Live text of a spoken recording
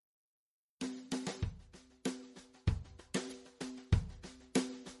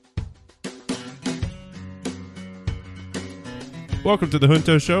Welcome to the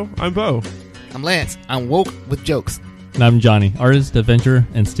Junto Show. I'm Bo. I'm Lance. I'm woke with jokes. And I'm Johnny, artist, adventurer,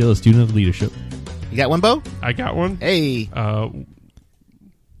 and still a student of leadership. You got one, Bo? I got one. Hey.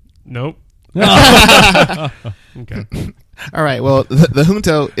 Nope. Okay. All right. Well, the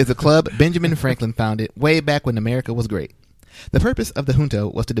Junto is a club Benjamin Franklin founded way back when America was great. The purpose of the Junto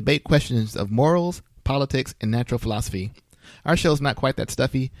was to debate questions of morals, politics, and natural philosophy. Our show's not quite that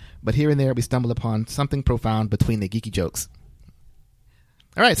stuffy, but here and there we stumble upon something profound between the geeky jokes.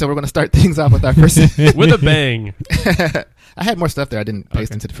 All right, so we're going to start things off with our first... With a bang. I had more stuff there I didn't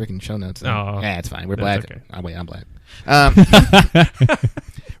paste into the freaking show notes. Yeah, it's fine. We're black. Okay. Oh, wait, I'm black. We're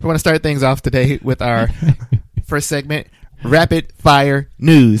going to start things off today with our first segment, Rapid Fire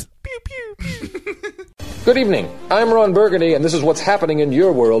News. Pew, pew, pew. Good evening. I'm Ron Burgundy, and this is what's happening in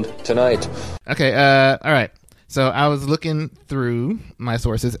your world tonight. Okay, all right. So I was looking through my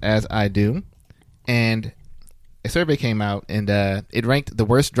sources, as I do, and a survey came out, and it ranked the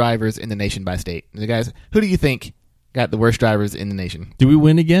worst drivers in the nation by state. The guys, who do you think got the worst drivers in the nation? Do we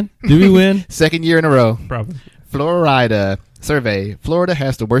win again? Do we win? Second year in a row. Probably. Florida survey. Florida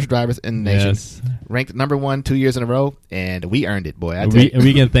has the worst drivers in the nation. Yes. Ranked number 1 2 years in a row, and we earned it, boy.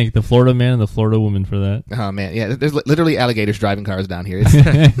 We can thank the Florida man and the Florida woman for that. Oh, man. Yeah, there's literally alligators driving cars down here.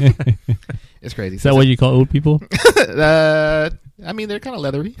 It's crazy. Is that what you call old people? I mean, they're kind of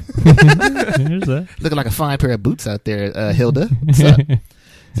leathery. There's that. Looking like a fine pair of boots out there, Hilda. What's up?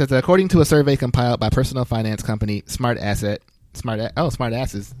 Says, according to a survey compiled by personal finance company Smart Asses.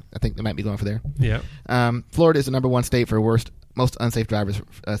 I think they might be going for there. Yeah. Florida is the number 1 state for most unsafe drivers,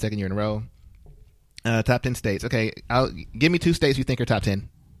 second year in a row. Top 10 states. Okay, give me 2 states you think are top 10.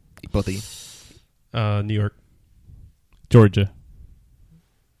 Both of you. New York. Georgia.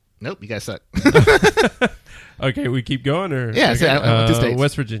 Nope, you guys suck. Okay, we keep going, or Yeah, okay. I want 2 states.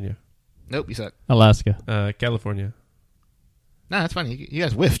 West Virginia. Nope, you suck. Alaska. California. Nah, that's funny. You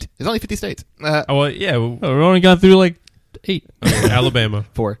guys whiffed. There's only 50 states. Oh, well, yeah. Oh, we've only gone through like 8. Okay, Alabama.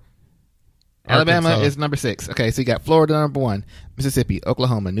 4. Alabama Arkansas. is number 6. Okay, so you got Florida number 1, Mississippi,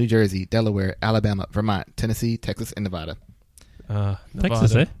 Oklahoma, New Jersey, Delaware, Alabama, Vermont, Tennessee, Texas, and Nevada.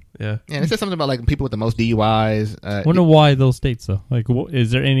 Texas, eh? Yeah. Yeah, it says something about like people with the most DUIs. I wonder why those states, though. Like, is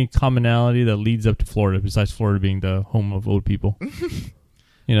there any commonality that leads up to Florida besides Florida being the home of old people?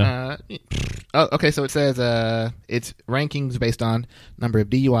 You know. Okay, so it says it's rankings based on number of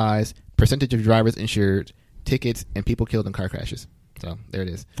DUIs, percentage of drivers insured, tickets, and people killed in car crashes. So there it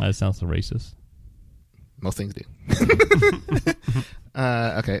is. That sounds so racist. Most things do.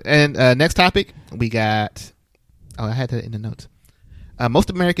 Okay, and next topic we got. Oh, I had that in the notes.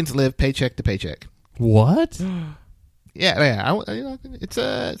 Most Americans live paycheck to paycheck. What? Yeah. It's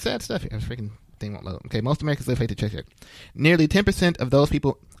sad stuff. This freaking thing won't load. Okay, most Americans live paycheck to paycheck. Nearly 10% of those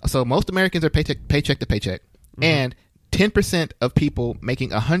people. So most Americans are paycheck to paycheck, and 10% of people making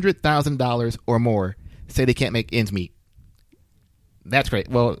 $100,000 or more say they can't make ends meet. That's great.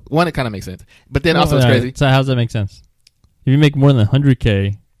 Well, one, it kind of makes sense, but then also it's crazy. So how does that make sense? If you make more than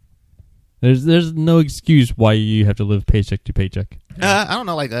 100K, there's no excuse why you have to live paycheck to paycheck. I don't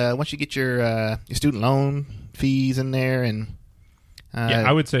know. Like once you get your student loan fees in there, and Yeah,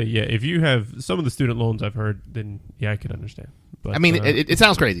 I would say, yeah, if you have some of the student loans I've heard, then yeah, I could understand. But, I mean, it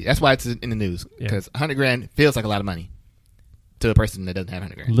sounds crazy. That's why it's in the news, because $100,000 feels like a lot of money to a person that doesn't have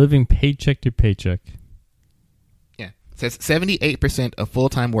 $100,000. Living paycheck to paycheck. Yeah, it says 78% of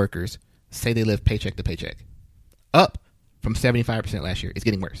full-time workers say they live paycheck to paycheck, up from 75% last year. It's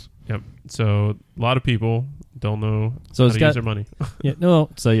getting worse. Yep. So a lot of people don't know So how it's to got- use their money. Yeah. No.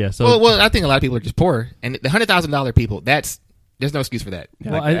 So yeah. So Well, I think a lot of people are just poor, and the $100,000 people, there's no excuse for that.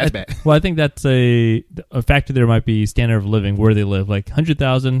 Well, That's bad. Well, I think that's a factor. There might be standard of living where they live. Like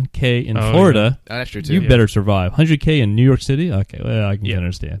 100,000K in Florida, Oh, that's true too. you better survive. 100K in New York City, okay, well, I can Yeah.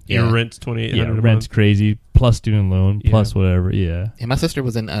 understand. Yeah. Your rent's $2,800 Yeah, a month. rent's crazy, plus student loan, plus whatever. Yeah, And my sister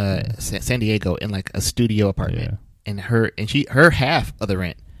was in San Diego in like a studio apartment, Yeah. and her half of the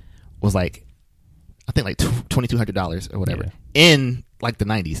rent was like, I think like $2,200 or whatever in like the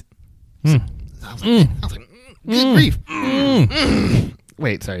 90s. So I was like, good grief.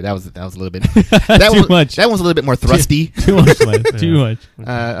 Wait, sorry, that was a little bit much. That one's a little bit more thrusty. Too much, man. Too much.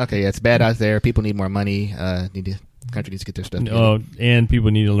 Okay, yeah, it's bad out there. People need more money. Country needs to get their stuff together. Oh, and people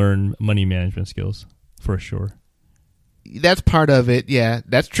need to learn money management skills for sure. That's part of it. Yeah,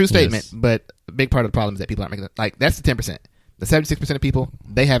 that's a true statement. Yes. But a big part of the problem is that people aren't making that's the 10%. The 76% of people,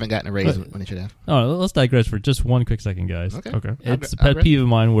 they haven't gotten a raise when they should have. Oh, let's digress for just one quick second, guys. Okay. It's a pet peeve of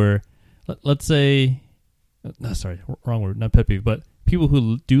mine where, let's say, sorry, wrong word, not pet peeve, but people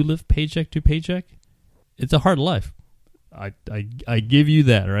who do live paycheck to paycheck, it's a hard life. I give you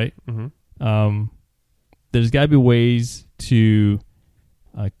that, right? Mm-hmm. there's got to be ways to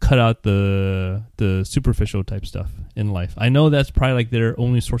cut out the superficial type stuff in life. I know that's probably like their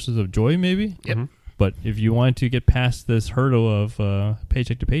only sources of joy, maybe. Yep. Mm-hmm. But if you want to get past this hurdle of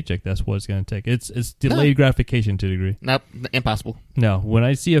paycheck to paycheck, that's what it's going to take. It's delayed gratification to a degree. Nope, impossible. No, when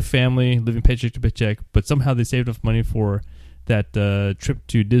I see a family living paycheck to paycheck, but somehow they saved enough money for that trip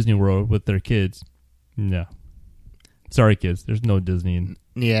to Disney World with their kids, no. Sorry, kids. There's no Disney.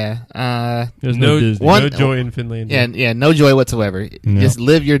 Yeah. There's no Disney. No joy in Finland. Yeah, no joy whatsoever. No. Just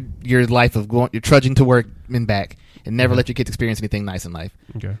live your life of you're trudging to work and back, and never let your kids experience anything nice in life.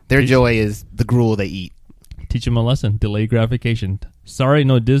 Okay. Their joy is the gruel they eat. Teach them a lesson. Delayed gratification. Sorry,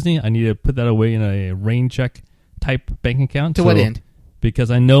 no Disney. I need to put that away in a rain check type bank account. To what end?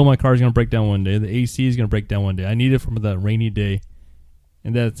 Because I know my car's going to break down one day. The AC is going to break down one day. I need it for that rainy day,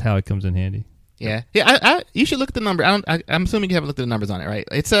 and that's how it comes in handy. Yeah. You should look at the number. I'm assuming you haven't looked at the numbers on it, right?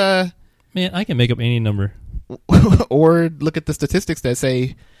 It's Man, I can make up any number. or look at the statistics that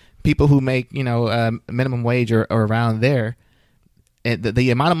say people who make minimum wage or around there, and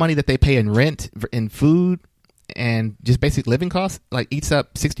the amount of money that they pay in rent, in food, and just basic living costs, like eats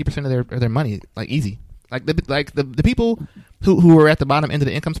up 60% of their money, like easy. Like the people who are at the bottom end of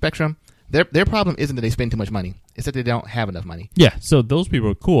the income spectrum, their problem isn't that they spend too much money; it's that they don't have enough money. Yeah, so those people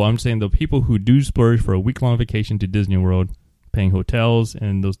are cool. I'm saying the people who do splurge for a week-long vacation to Disney World, paying hotels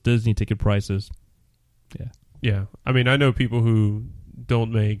and those Disney ticket prices. Yeah. Yeah. I mean, I know people who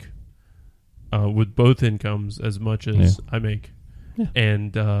don't make with both incomes as much as I make. Yeah.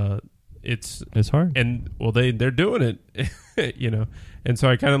 And it's hard. And well, they're doing it, And so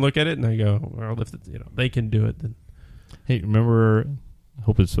I kind of look at it and I go, well, if they can do it, then. Hey, remember? I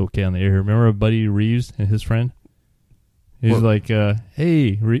hope it's okay on the air. Remember Buddy Reeves and his friend? He's like,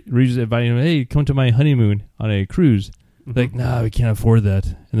 hey, Reeves inviting him, hey, come to my honeymoon on a cruise. Mm-hmm. Like, nah, we can't afford that.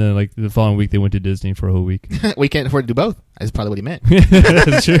 And then, like, the following week, they went to Disney for a whole week. We can't afford to do both. That's probably what he meant.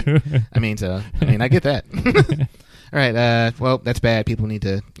 That's true. I get that. All right. Well, that's bad. People need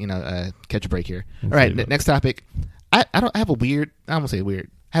to, catch a break here. All right. Next topic. I have a weird. I won't say weird.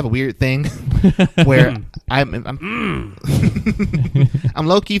 I have a weird thing where I'm I'm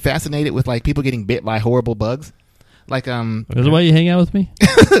low key fascinated with like people getting bit by horrible bugs. Like Is that why you hang out with me?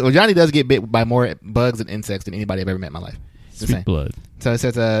 Well, Johnny does get bit by more bugs and insects than anybody I've ever met in my life. Sweet blood. So it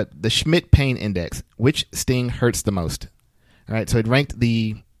says the Schmidt Pain Index. Which sting hurts the most? All right. So it ranked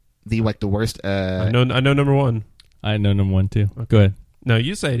the worst. I know number one. I know number one too. Okay. Go ahead. No,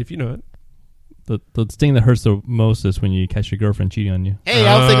 you say it if you know it. The sting that hurts the most is when you catch your girlfriend cheating on you. Hey,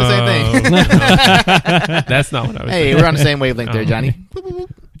 I was thinking the same thing. That's not what I was Hey, saying. we're on the same wavelength there, Johnny.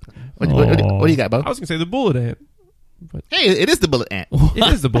 What do you got, Bo? I was going to say the bullet ant. But Hey, it is the bullet ant.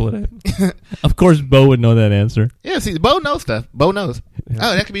 it is the bullet ant. Of course, Bo would know that answer. Yeah, see, Bo knows stuff. Bo knows. Yeah.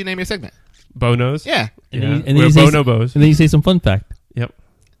 Oh, that could be the name of your segment. Bo knows? Yeah. And Yeah. then- and then We're you say Bo some- no bows. And then you say some fun fact. Yep.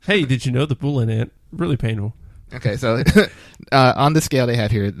 Hey, did you know the bullet ant? Really painful. Okay, so on the scale they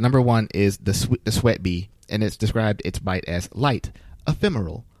have here, number one is the sweat bee, and it's described its bite as light,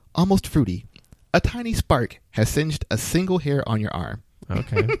 ephemeral, almost fruity. A tiny spark has singed a single hair on your arm.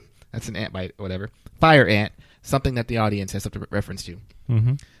 Okay. That's an ant bite or whatever. Fire ant, something that the audience has something to reference to.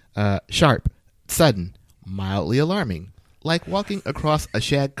 Mm-hmm. Sharp, sudden, mildly alarming, like walking across a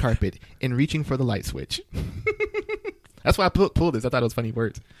shag carpet and reaching for the light switch. That's why I pulled this. I thought it was funny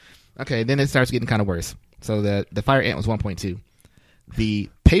words. Okay, then it starts getting kind of worse. So the fire ant was 1.2. The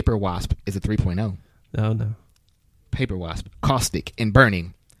paper wasp is a 3.0. Oh, no. Paper wasp, caustic and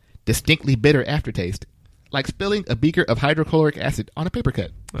burning, distinctly bitter aftertaste, like spilling a beaker of hydrochloric acid on a paper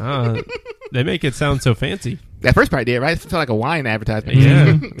cut. They make it sound so fancy. That first part did, right? It felt like a wine advertisement.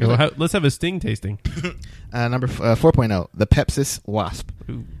 Yeah. Well, let's have a sting tasting. Number 4.0, the Pepsis wasp.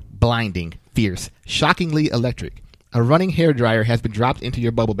 Ooh. Blinding, fierce, shockingly electric. A running hairdryer has been dropped into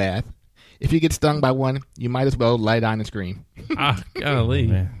your bubble bath. If you get stung by one, you might as well lie down and scream. Golly.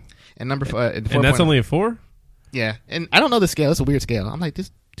 Man. And number 4. And that's only a 4? Yeah. And I don't know the scale. It's a weird scale. I'm like, this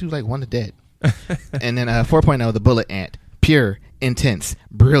dude like 1 to dead. And then 4.0, the bullet ant. Pure, intense,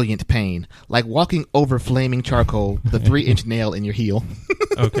 brilliant pain. Like walking over flaming charcoal with a 3-inch nail in your heel.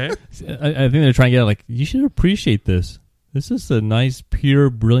 Okay. I think they're trying to get like, you should appreciate this. This is a nice,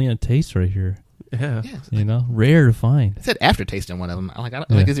 pure, brilliant taste right here. Yeah. Yeah. Rare to find. It said aftertaste in one of them.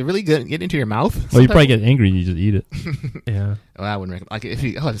 Like, is it really good? Get into your mouth? Well, you probably get angry. You just eat it. Yeah. Well, I wouldn't recommend. Like, if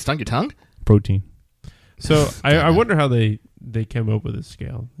you it stung your tongue. Protein. So I wonder how they came up with this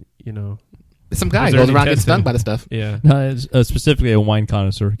scale. Some guy Was there goes any around getting testing? stung by the stuff. Yeah. No, it's, specifically a wine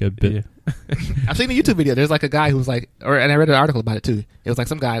connoisseur got bit. Yeah. I've seen a YouTube video. There's like a guy who's like, and I read an article about it too. It was like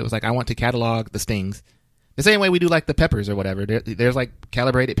some guy who was like, I want to catalog the stings the same way we do like the peppers or whatever. There's like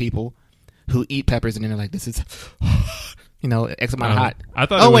calibrated people who eat peppers and then they're like, this is, X amount of hot. I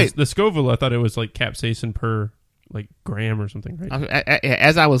thought the Scoville. I thought it was like capsaicin per like gram or something, right?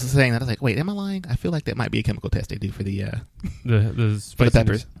 As I was saying that, I was like, wait, am I lying? I feel like that might be a chemical test they do for the for the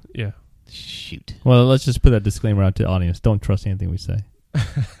peppers. Yeah. Shoot. Well, let's just put that disclaimer out to the audience. Don't trust anything we say.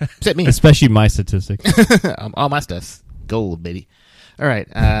 Except me. Especially my statistics. All my stuff's gold, baby. All right.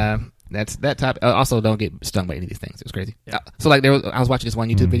 That's that topic. Also, don't get stung by any of these things. It was crazy. Yeah. So, like, I was watching this one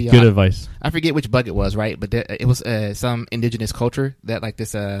YouTube video. Good advice. I forget which bug it was, right? But it was some indigenous culture that, like,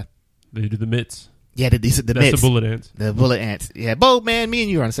 this. They do the mitts. Yeah, the That's mitts. the bullet ants. The bullet ants. Yeah, Bo, man, me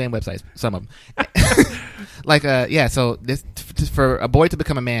and you are on the same website. Some of them. So this for a boy to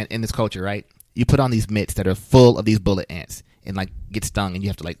become a man in this culture, right? You put on these mitts that are full of these bullet ants and like get stung, and you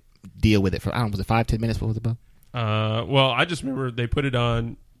have to like deal with it for, I don't know, was it 5-10 minutes? What was it, Bo? Well, I just remember they put it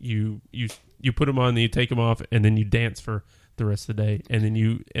on. You put them on, then you take them off, and then you dance for the rest of the day, and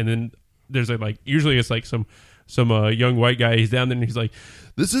then there's like usually it's like some young white guy. He's down there and he's like,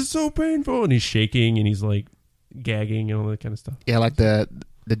 "This is so painful," and he's shaking and he's like gagging and all that kind of stuff. Yeah, like the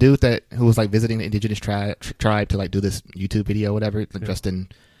dude who was like visiting the indigenous tribe to like do this YouTube video or whatever, dressed in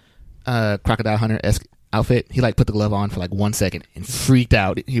crocodile hunter-esque outfit. He like put the glove on for like 1 second and freaked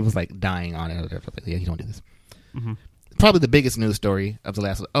out. He was like dying on it. Or whatever. Like, yeah, you don't do this. Mm-hmm. Probably the biggest news story of the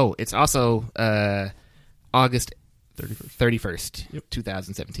last. Oh, it's also August 31st,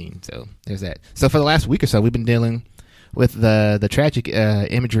 2017. So there's that. So for the last week or so, we've been dealing with the tragic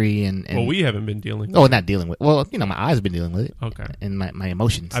imagery and well, we haven't been dealing. Oh, not dealing with. Well, my eyes have been dealing with it. Okay. And my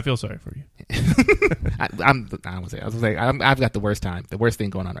emotions. I feel sorry for you. I've got the worst time. The worst thing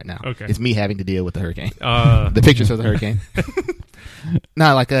going on right now. Okay. It's me having to deal with the hurricane. The pictures of the hurricane.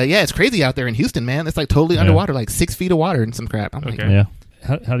 No, like, it's crazy out there in Houston, man. It's like totally underwater, like 6 feet of water and some crap. I'm like, yeah.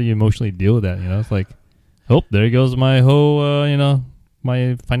 How do you emotionally deal with that? It's like, oh, there goes my whole,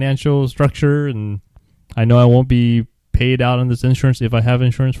 my financial structure, and I know I won't be paid out on this insurance if I have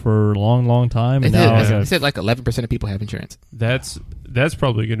insurance for a long, long time. And they said like 11% of people have insurance. That's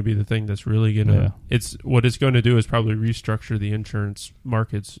probably going to be the thing that's really going to. Yeah. It's what it's going to do is probably restructure the insurance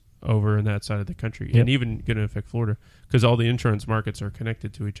markets over in that side of the country, and even going to affect Florida because all the insurance markets are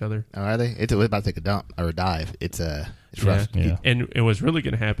connected to each other. Oh, are they? It's about to take a dump or a dive. It's rough. Yeah. And what's really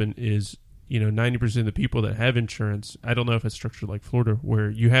going to happen is 90% of the people that have insurance, I don't know if it's structured like Florida, where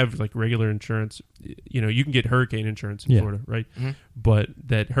you have like regular insurance. You can get hurricane insurance in Florida, right? Mm-hmm. But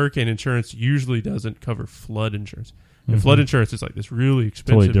that hurricane insurance usually doesn't cover flood insurance. And flood insurance is like this really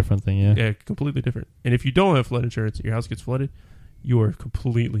expensive, totally different thing. Yeah, completely different. And if you don't have flood insurance, your house gets flooded, you are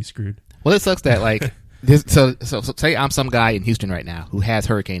completely screwed. Well, it sucks that like this. So say I'm some guy in Houston right now who has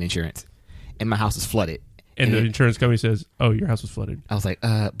hurricane insurance, and my house is flooded. And the insurance company says, "Oh, your house was flooded." I was like,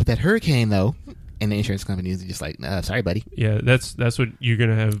 but that hurricane though, and the insurance company is just like, "Sorry, buddy." Yeah, that's what you're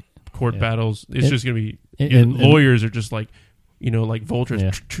gonna have court battles. It's just gonna be lawyers are just like, like vultures.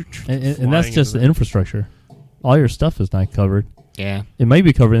 Yeah. And that's just the infrastructure. All your stuff is not covered. Yeah, it might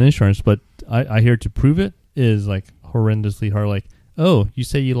be covered in insurance, but I hear to prove it is like horrendously hard. Like, oh, you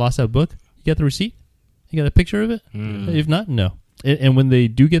say you lost that book? You got the receipt? You got a picture of it? If not, no. And when they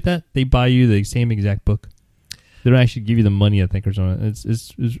do get that, they buy you the same exact book. They don't actually give you the money, I think, or something.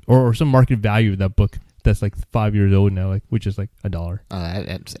 It's or some market value of that book that's like 5 years old now, like which is like $1.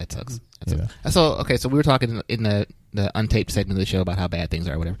 That sucks. So we were talking in the untaped segment of the show about how bad things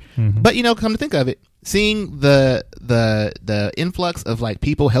are, or whatever. Mm-hmm. But come to think of it, seeing the influx of like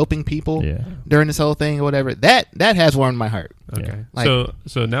people helping people during this whole thing or whatever, that has warmed my heart. Okay, like,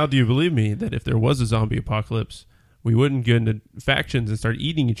 so now do you believe me that if there was a zombie apocalypse, we wouldn't get into factions and start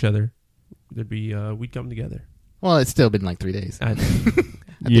eating each other? There'd be we'd come together. Well, it's still been like 3 days. I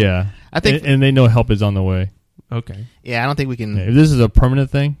think, and they know help is on the way. Okay. Yeah, I don't think we can. Yeah, if this is a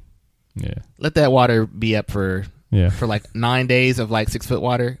permanent thing, let that water be up for like 9 days of like 6 foot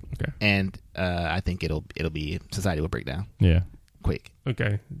water. Okay. And I think it'll be society will break down. Yeah. Quick.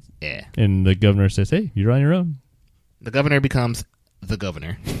 Okay. Yeah. And the governor says, "Hey, you're on your own." The governor becomes the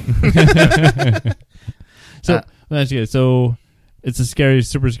governor. So that's good. So. It's a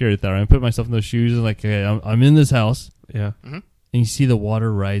super scary thought. I put myself in those shoes and like, okay, I'm in this house. Yeah. Mm-hmm. And you see the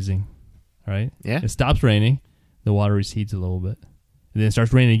water rising, right? Yeah. It stops raining. The water recedes a little bit. And then it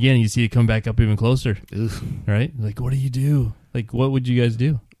starts raining again. And you see it come back up even closer. Oof. Right? Like, what do you do? Like, what would you guys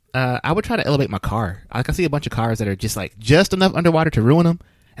do? I would try to elevate my car. I see a bunch of cars that are just enough underwater to ruin them.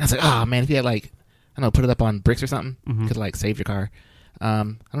 And I was like, oh, man, if you had like, I don't know, put it up on bricks or something, could like save your car. I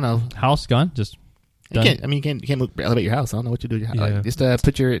don't know. House gone? Just... You can't elevate your house. I don't know what you do. Yeah. Like, just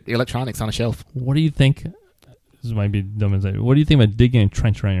put your electronics on a shelf. What do you think? This might be dumb as I. What do you think about digging a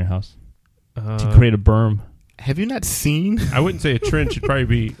trench around your house to create a berm? Have you not seen? I wouldn't say a trench. It'd probably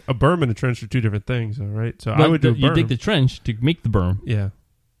be a berm and a trench are two different things, all right? So But I would do a you berm. dig the trench to make the berm. Yeah.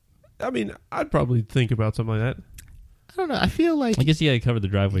 I mean, I'd probably think about something like that. I don't know. I feel like I guess you got to cover the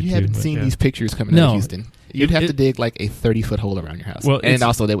driveway you too. haven't but- seen yeah. these pictures coming out No. of Houston. You'd have to It- dig like a 30-foot hole around your house. Well, and it's-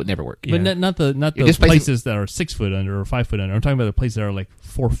 also, that would never work. Yeah. But not the You're just placing- places that are 6 foot under or 5 foot under. I'm talking about the places that are like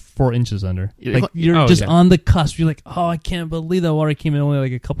 4 inches under. You're- You're Oh, just yeah. on the cusp. You're like, oh, I can't believe that water came in only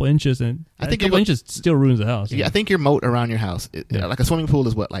like a couple inches, and I think a couple you're- inches still ruins the house. Yeah, I think your moat around your house, Yeah. like a swimming pool,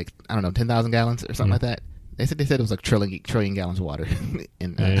 is what, like, I don't know, 10,000 gallons or something Yeah. like that. They said it was like trillion gallons of water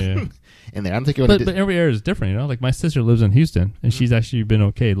in Yeah. in there. I don't think you're. But every area is different, you know. Like my sister lives in Houston, and she's actually been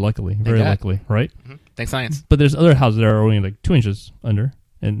okay, luckily, very God. luckily, right? Thanks, science. But there's other houses that are only like 2 inches under,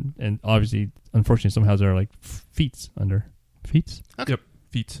 and obviously, unfortunately, some houses are like feet under. Feet? Yep.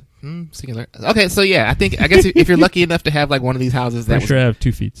 Feet. Singular. Okay, so yeah, I guess if you're lucky enough to have like one of these houses that Pretty sure I have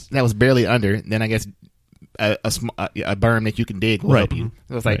 2 feet. that was barely under, then I guess a berm that you can dig will Right. help you.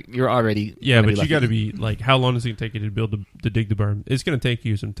 So it's like you're already Yeah, gonna but be you got to lucky. be like, how long is it going to take you to build to dig the berm? It's going to take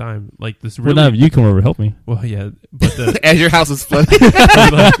you some time. Like this Well, really. now you come over and help me. Well, yeah, but the as your house is flooded.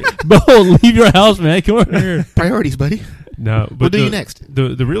 Bo, leave your house, man. Come over here. Priorities, buddy. no. But We'll do the, you next.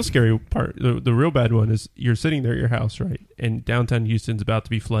 The real scary part, the real bad one is you're sitting there at your house, right, and downtown Houston's about to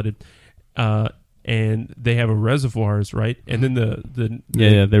be flooded, and they have a reservoirs, right, and then the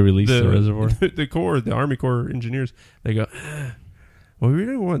Yeah, they released the reservoir. The Corps, the Army Corps engineers, they go, well, we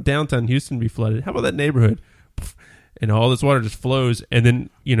don't want downtown Houston to be flooded. How about that neighborhood? And all this water just flows, and then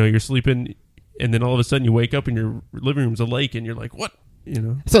you're sleeping, and then all of a sudden you wake up and your living room's a lake, and you're like, what?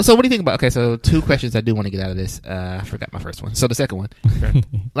 So what do you think about? Okay, so 2 questions I do want to get out of this. I forgot my first one. So the second one,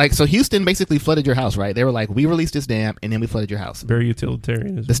 Okay. so Houston basically flooded your house, right? They were like, we released this dam, and then we flooded your house. Very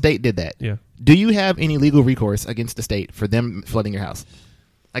utilitarian. The state did that. Yeah. Do you have any legal recourse against the state for them flooding your house?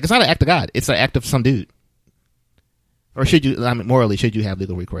 Like, it's not an act of God; it's an act of some dude. Or should you? I mean, morally, should you have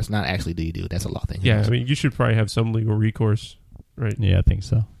legal recourse? Not actually, do you do? That's a law thing. Yeah, I mean, you should probably have some legal recourse, right? Yeah, I think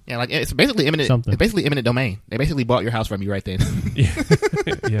so. Yeah, like it's basically eminent. Something. It's basically eminent domain. They basically bought your house from you right then. Yeah.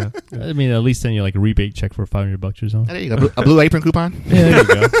 Yeah. I mean, at least send you like a rebate check for $500 or something. There you go, a blue apron coupon. Yeah,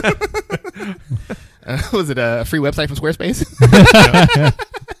 there you go. Was it a free website from Squarespace?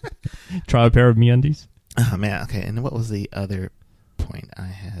 Try a pair of MeUndies. Oh man, okay. And what was the other point I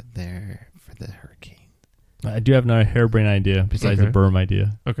had there for the hurricane? I do have another harebrained idea besides Okay. the berm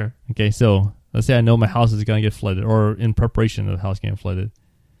idea. Okay. Okay, so let's say I know my house is going to get flooded, or in preparation of the house getting flooded.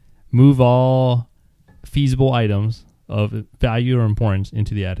 Move all feasible items of value or importance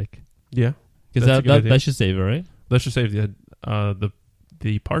into the attic, Yeah. because That's a good idea. that should save it, right? Let's just say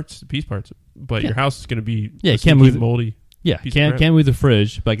the parts, the piece parts, but your house is going to be Yeah, it's can't gonna be move it. moldy. Yeah, Piece of can't crap. move the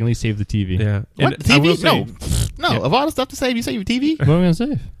fridge, but I can at least save the TV. Yeah. What? And I will TV? say- No. Yeah. Of all the stuff to save, you save your TV? What am I going to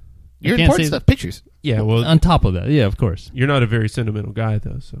save? Your I can't important save stuff, pictures. Yeah. Well, on top of that, yeah, of course. you're not a very sentimental guy,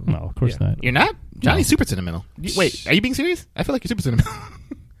 though. So No, of course Yeah. not. You're not? Johnny's No. super sentimental. Wait, are you being serious? I feel like you're super sentimental.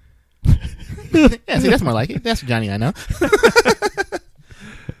 Yeah, see, that's more like it. That's Johnny I know.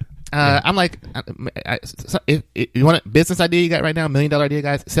 I'm like, if you want a business idea you got right now, $1 million idea,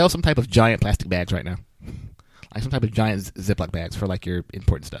 guys, sell some type of giant plastic bags right now. Like some type of giant Ziploc bags for like your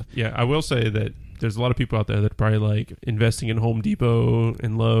important stuff. Yeah, I will say that there's a lot of people out there that are probably like investing in Home Depot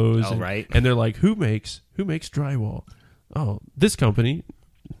and Lowe's. Oh, and, right. And they're like, who makes drywall? Oh, this company.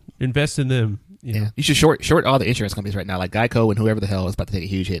 Invest in them. You know? Yeah, you should short all the insurance companies right now, like Geico and whoever the hell is about to take a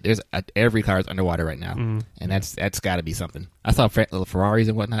huge hit. There's every car is underwater right now, and that's got to be something. I saw little Ferraris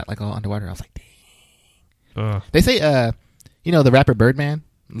and whatnot like all underwater. I was like, dang. They say, the rapper Birdman,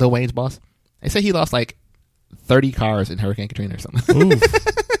 Lil Wayne's boss. They say he lost like 30 cars in Hurricane Katrina or something,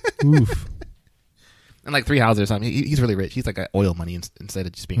 Oof. and like 3 houses or something. He's really rich. He's like got oil money instead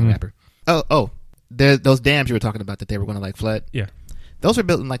of just being a rapper. Oh, those dams you were talking about that they were going to like flood. Yeah. Those were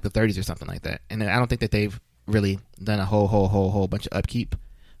built in like the 30s or something like that, and I don't think that they've really done a whole bunch of upkeep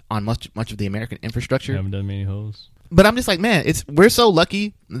on much of the American infrastructure. Haven't done many holes. But I'm just like, man, we're so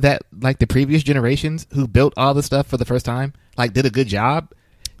lucky that like the previous generations who built all this stuff for the first time like did a good job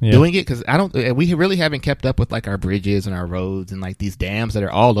doing it, because we really haven't kept up with like our bridges and our roads and like these dams that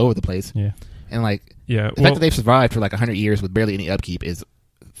are all over the place. Yeah. And like Yeah. the fact that they've survived for like 100 years with barely any upkeep is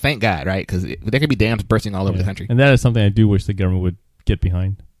thank God, right? Because there could be dams bursting all over the country. And that is something I do wish the government would get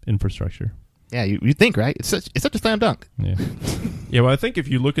behind, infrastructure. Yeah, you think, right? It's such a slam dunk. Yeah. Yeah, well, I think if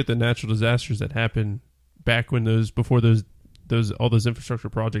you look at the natural disasters that happened back when before all those infrastructure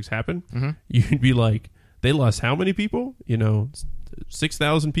projects happened, you'd be like, they lost how many people?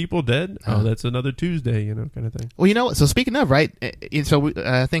 6,000 people dead. Oh, that's another Tuesday, kind of thing. Well, you know what? So speaking of, right? So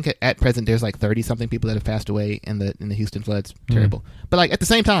I think at present there's like 30 something people that have passed away in the Houston floods. Terrible. But like at the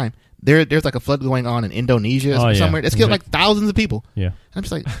same time, there's like a flood going on in Indonesia or somewhere. It's killed like thousands of people. Yeah. I'm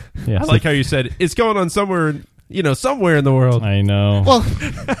just like, Yeah. I like how you said it's going on somewhere, somewhere in the world. I know. well,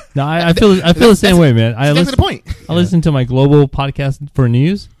 No, I feel the same way, man. that's exactly the point. I listen to my global podcast for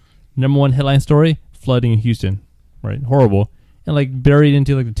news. Number one headline story: flooding in Houston. Right, horrible. And like buried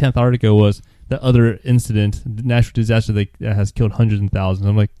into like the 10th article was the other incident, natural disaster that has killed hundreds and thousands.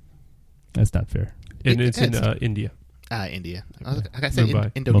 I'm like, that's not fair. And it's in India. India. Like I said,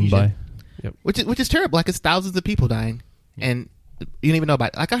 Mumbai. Indonesia. Mumbai. Yep. Which is terrible. Like it's thousands of people dying, and you don't even know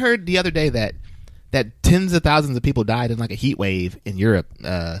about it. Like I heard the other day that tens of thousands of people died in like a heat wave in Europe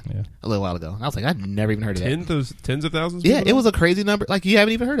a little while ago. And I was like, I've never even heard of that. Tens of thousands? Yeah, it was a crazy number. Like you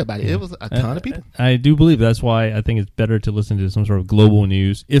haven't even heard about it. It was a ton of people. I do believe that's why I think it's better to listen to some sort of global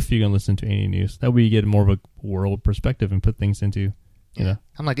news if you're going to listen to any news. That way you get more of a world perspective and put things into, you know.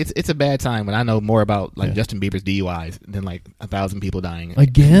 I'm like, it's a bad time when I know more about like Justin Bieber's DUIs than like 1,000 people dying.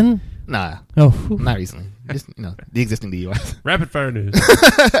 Again? Nah. Oh, whew. Not recently. Just, the existing DUIs. Rapid fire news.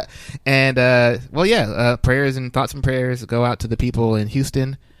 And, prayers and thoughts and prayers go out to the people in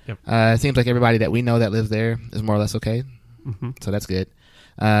Houston. Yep. It seems like everybody that we know that lives there is more or less okay. Mm-hmm. So that's good.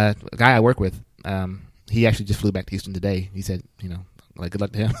 A guy I work with, he actually just flew back to Houston today. He said, good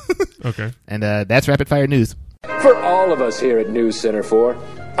luck to him. Okay. And that's rapid fire news. For all of us here at News Center 4,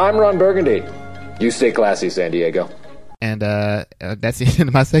 I'm Ron Burgundy. You stay classy, San Diego. And that's the end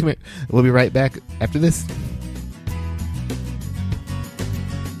of my segment. We'll be right back after this.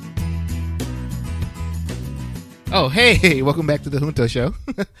 Oh, hey, welcome back to the Junto Show.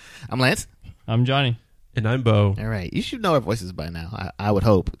 I'm Lance. I'm Johnny. And I'm Bo. All right. You should know our voices by now, I would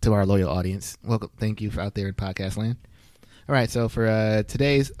hope, to our loyal audience. Welcome. Thank you for out there in podcast land. All right. So for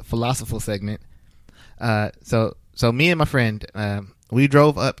today's philosophical segment, so me and my friend, we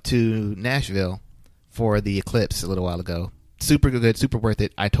drove up to Nashville for the eclipse a little while ago. Super good, super worth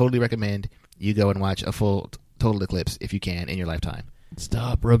it. I totally recommend you go and watch a full total eclipse if you can in your lifetime.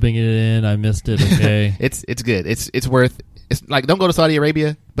 Stop rubbing it in. I missed it. Okay. It's good. It's worth. It's like, don't go to Saudi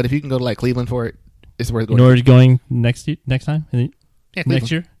Arabia, but if you can go to like Cleveland for it, it's worth going. You know where you're going next time? Yeah,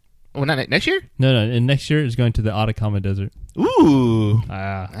 Next year? Well, not next year. No. And next year is going to the Atacama Desert. Ooh.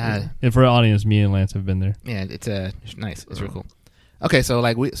 And for our audience, me and Lance have been there. Yeah, it's nice. It's real cool. Okay, so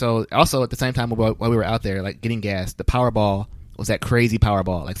also at the same time while we were out there like getting gas, the Powerball was that crazy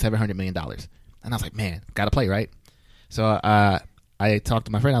Powerball, like $700 million, and I was like, man, gotta play, right? So I talked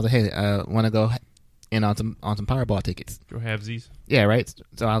to my friend. I was like, hey, want to go in on some Powerball tickets? Go halvesies. Yeah, right.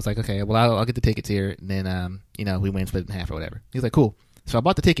 So I was like, okay, well I'll get the tickets here, and then we win, split it in half or whatever. He was like, cool. So I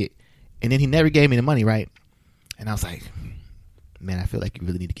bought the ticket, and then he never gave me the money, right? And I was like, man, I feel like you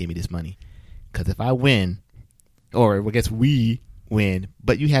really need to give me this money, because if I win, or I guess we win,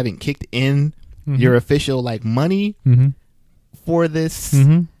 but you haven't kicked in your official like money for this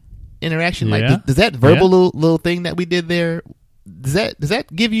interaction, like does that verbal little thing that we did there, does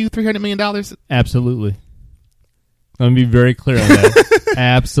that give you $300 million? Absolutely. Let me be very clear on that.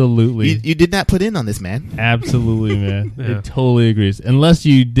 Absolutely. You did not put in on this, man. Absolutely, man. Yeah. It totally agrees. Unless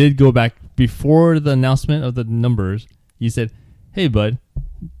you did go back before the announcement of the numbers, you said, hey, bud,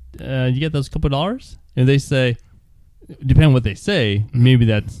 you get those couple dollars? And they say, depending on what they say, maybe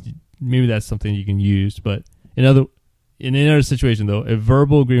that's something you can use. But in another situation, though, a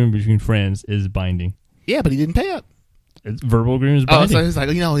verbal agreement between friends is binding. Yeah, but he didn't pay up. Verbal agreement is binding. Oh, so he's like,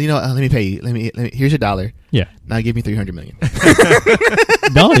 let me pay you. Let me. Here's your $1. Yeah. Now give me $300 million.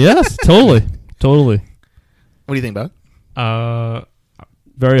 No, yes, totally. What do you think, Bo?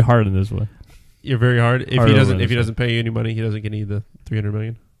 Very hard in this one. You're very hard. If Hard he over doesn't pay you any money, he doesn't get any of the $300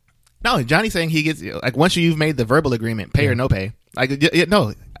 million. No, Johnny's saying he gets like once you've made the verbal agreement, pay or no pay. Like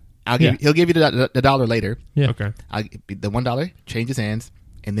no, he'll give you the $1 later. Yeah. Okay. The $1 changes hands,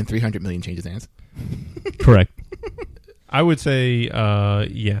 and then $300 million changes hands. Correct. I would say,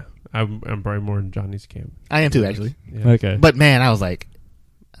 yeah. I'm probably more in Johnny's camp. I am too, actually. Yeah. Okay. But man, I was like,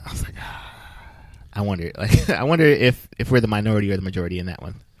 I wonder if we're the minority or the majority in that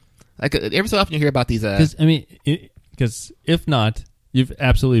one. Like every so often you hear about these. Because if not, you've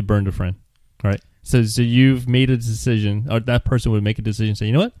absolutely burned a friend, right? So you've made a decision, or that person would make a decision, say,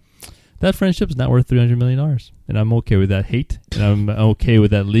 you know what, that friendship is not worth $300 million, and I'm okay with that hate, and I'm okay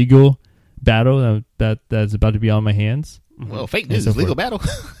with that legal battle that's about to be on my hands. Well, fake news is legal battle.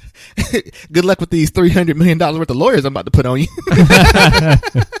 Good luck with these $300 million worth of lawyers I'm about to put on you.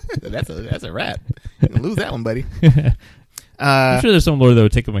 That's a wrap. You can lose that one, buddy. I'm sure there's some lawyer that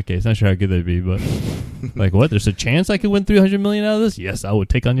would take up my case. Not sure how good that'd be, but like, what? There's a chance I could win $300 million out of this? Yes, I would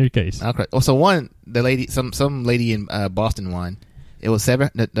take on your case. Okay. Well, so some lady in Boston won. It was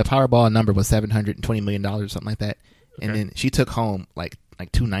the Powerball number was $720 million or something like that, and then she took home like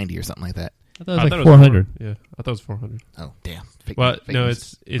like $290 or something like that. I thought it was like 400. Yeah, I thought it was 400. Oh damn! Well, fake no,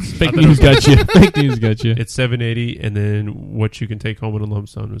 news. it's Fake I thought news it was- got you. Fake news got you. It's 780, and then what you can take home in a lump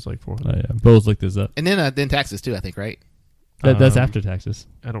sum is like 400. Oh, yeah. Bo's looked this up. And then taxes too. I think right. That's after taxes.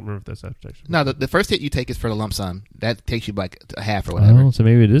 I don't remember if that's after tax. No, the first hit you take is for the lump sum. That takes you like a half or whatever. Oh, so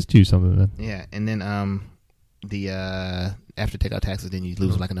maybe it is 2 something then. Yeah, and then the after take out taxes, then you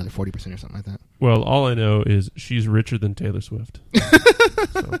lose like another 40% or something like that. Well, all I know is she's richer than Taylor Swift.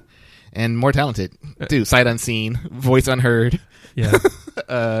 So, And more talented too. Sight unseen, voice unheard. yeah.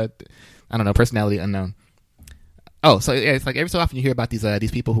 I don't know, personality unknown. Oh, so yeah, it's like every so often you hear about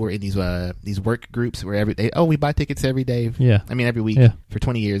these people who are in these work groups where we buy tickets every day. Yeah. I mean every week Yeah. for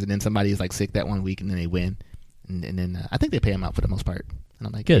 20 years, and then somebody is like sick that one week, and then they win, and then I think they pay them out for the most part. And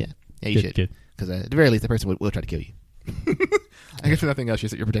I'm like, Good. yeah, you Good, should, good. because at the very least, the person will try to kill you. I guess for nothing else,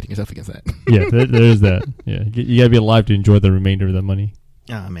 you're protecting yourself against that. Yeah, there is that. Yeah, you got to be alive to enjoy the remainder of the money.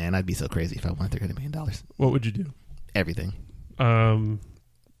 Oh man, I'd be so crazy if I won $300 million. What would you do? Everything.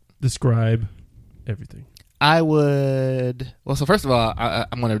 Describe everything. I would. Well, so first of all,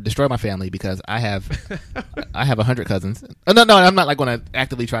 I'm going to destroy my family because I have 100 cousins. Oh, no, I'm not like going to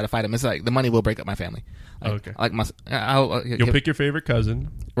actively try to fight them. It's like the money will break up my family. Like, Okay. Like You'll pick your favorite cousin,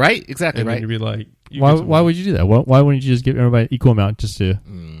 right, exactly, and right. then you'll be like, you Why get some- would you do that? Why wouldn't you just give everybody an equal amount just to...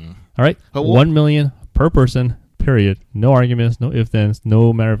 All right, But 1 million per person, period. No arguments, no ifs, thens,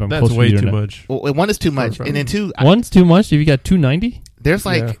 no matter if I'm That's close to way you or too not. much. Well, one is too much, For- and then two, One's too much if you got 290? there's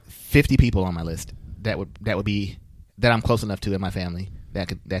like Yeah. 50 people on my list that would be that I'm close enough to in my family that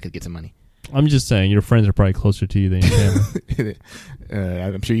could get some money. I'm just saying, your friends are probably closer to you than your family.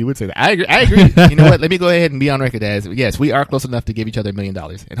 I'm sure you would say that. I agree. You know what? Let me go ahead and be on record as yes, we are close enough to give each other $1 million,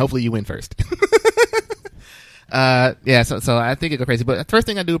 and hopefully you win first. Yeah. So I think it go crazy, but the first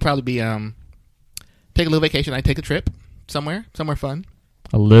thing I do would probably be take a little vacation. I take a trip somewhere fun.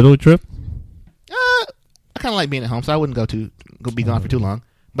 A little trip? I kind of like being at home, so I wouldn't be gone for too long.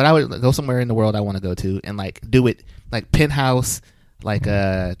 But I would go somewhere in the world I want to go to and like do it like penthouse, like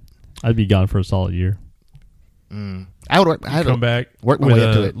I'd be gone for a solid year. I would work. Come back work my with way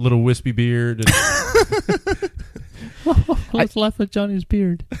up to a it. little wispy beard. And Let's laugh at Johnny's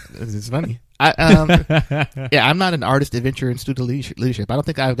beard. It's funny. I'm not an artist, adventure, and student leadership. I don't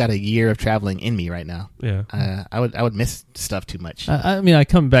think I've got a year of traveling in me right now. yeah. I would miss stuff too much. I mean, I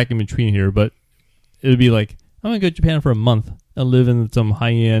come back in between here, but it would be like, I'm going to go to Japan for a month and live in some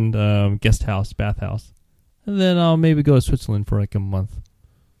high-end guest house, bathhouse. And then I'll maybe go to Switzerland for like a month.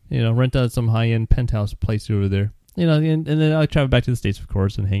 You know, rent out some high-end penthouse place over there. You know, and then I'll travel back to the States, of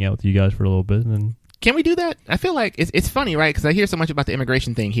course, and hang out with you guys for a little bit. And then Can we do that? I feel like it's funny, right? Because I hear so much about the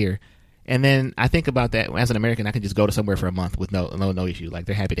immigration thing here, and then I think about that as an American, I can just go to somewhere for a month with no issue. Like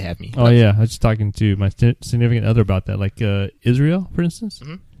they're happy to have me. Oh yeah, I was just talking to my significant other about that. Like Israel, for instance,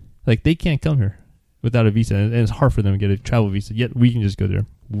 Mhm. like they can't come here without a visa, and it's hard for them to get a travel visa. Yet we can just go there,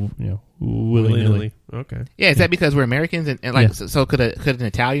 willy nilly. Willy-nilly. Okay. Yeah, is that because we're Americans and like Yeah. so could an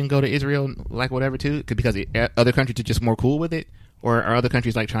Italian go to Israel like whatever too? Because other countries are just more cool with it, or are other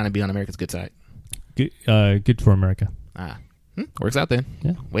countries like trying to be on America's good side? Good for America. Works out then.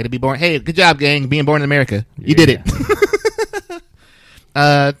 Yeah. Way to be born. Hey, good job, gang, being born in America. You did it.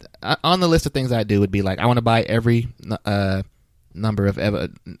 On the list of things I do would be like I want to buy every number of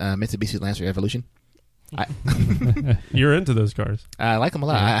Mitsubishi Lancer Evolution. You're into those cars. I like them a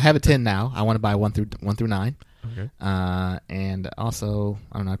lot. Yeah. I have a 10 now. I want to buy 1 through 9. Okay. And also,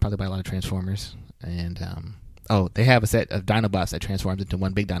 I don't know, I'd probably buy a lot of Transformers. And, they have a set of Dinobots that transforms into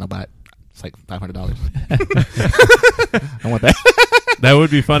one big Dinobot. It's like $500. I want that. That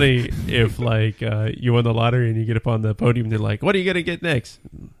would be funny if, like, you won the lottery and you get up on the podium and they're like, what are you going to get next?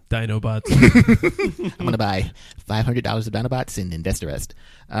 Dinobots. I'm going to buy $500 of Dinobots and invest the rest.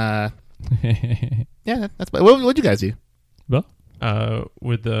 Yeah, that's what'd you guys do? Well,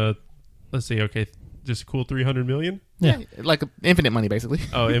 With the, let's see, okay, just a cool 300 million? yeah. Like infinite money, basically.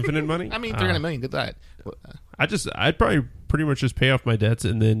 Oh, infinite money? I mean, 300 million, good that. I'd probably pretty much just pay off my debts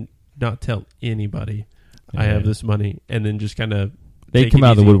and then not tell anybody I Yeah. have this money, and then just kind of They come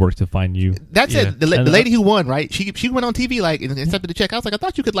out of the woodwork to find you. That's Yeah. it. The lady who won, right? She went on TV like and accepted the check. I was like, I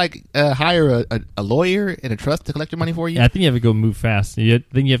thought you could like hire a lawyer and a trust to collect your money for you. Yeah, I think you have to go move fast. I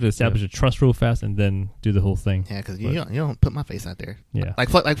think you have to establish a trust real fast and then do the whole thing. Yeah, because you don't put my face out there. Yeah. Like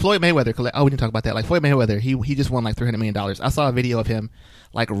Floyd Mayweather. We didn't talk about that. Like Floyd Mayweather, he just won like $300 million. I saw a video of him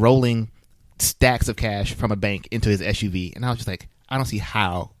like rolling stacks of cash from a bank into his SUV, and I was just like, I don't see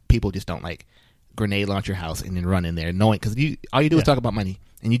how people just don't like grenade launch your house and then run in there, knowing because all you do is talk about money,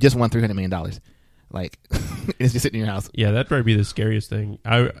 and you just won $300 million. Like, it's just sitting in your house. Yeah, that'd probably be the scariest thing.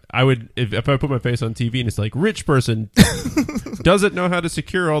 I would if I put my face on TV and it's like rich person doesn't know how to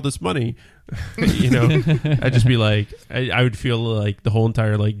secure all this money, you know, I'd just be like, I would feel like the whole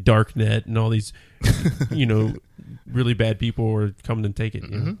entire like dark net and all these, you know, really bad people were coming to take it.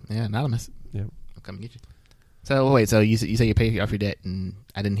 You know? Yeah, anonymous. Yeah, I'll come get you. So wait, so you say you pay off your debt, and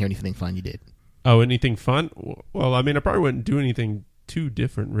I didn't hear anything fun you did. Oh, anything fun? Well, I mean, I probably wouldn't do anything too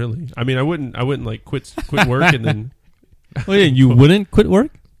different, really. I mean, I wouldn't like quit work and then. Wait, you wouldn't quit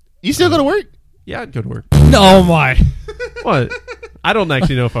work? You still go to work? Yeah, I'd go to work. No, my. What? I don't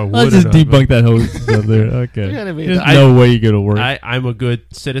actually know if I would. Let's just or not, debunk that whole stuff there. Okay. Yeah, There's no way you go to work. I'm a good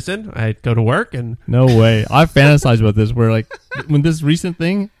citizen. I'd go to work and. No way. I fantasized about this where, like, when this recent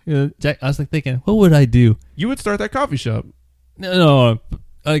thing, Jack, I was like thinking, what would I do? You would start that coffee shop. No.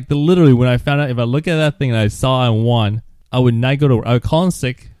 Like, literally, when I found out, if I look at that thing and I saw I won, I would not go to work. I would call in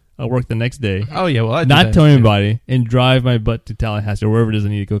sick. I'll work the next day. Oh, yeah. Well, I'd Not tell anybody and drive my butt to Tallahassee or wherever it is I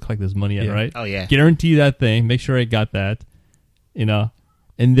need to go collect this money at, Yeah. right? Oh, yeah. Guarantee that thing. Make sure I got that, you know.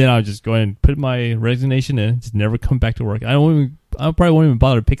 And then I'll just go ahead and put my resignation in. Just never come back to work. I probably won't even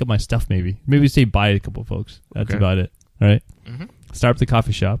bother to pick up my stuff. Maybe say bye to a couple of folks. That's Okay. about it. All right. Mm-hmm. Start up the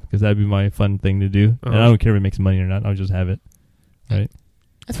coffee shop because that'd be my fun thing to do. And I don't care if it makes money or not. I'll just have it. Right.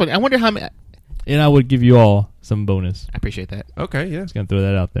 That's funny. I wonder how many. And I would give you all some bonus. I appreciate that. Okay, yeah. Just gonna throw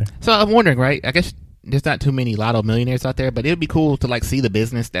that out there. So I'm wondering, right? I guess there's not too many lotto millionaires out there, but it would be cool to like see the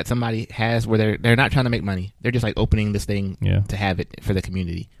business that somebody has where they're not trying to make money. They're just like opening this thing to have it for the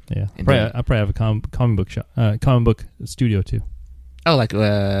community. Yeah. And I probably have a comic book shop, comic book studio too. Oh, like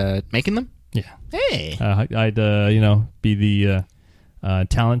making them? Yeah. Hey. I'd be the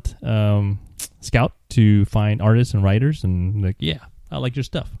talent scout to find artists and writers and like, yeah, I like your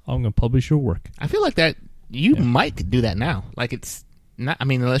stuff. I'm going to publish your work. I feel like that you might do that now. Like it's not. I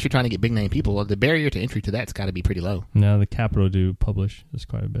mean, unless you're trying to get big name people, the barrier to entry to that's got to be pretty low. No, the capital to publish is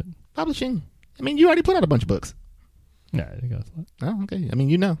quite a bit. Publishing. I mean, you already put out a bunch of books. Yeah, I think that's a lot. Oh, okay. I mean,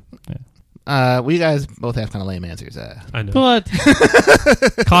 you know. Yeah. We guys both have kind of lame answers. I know. But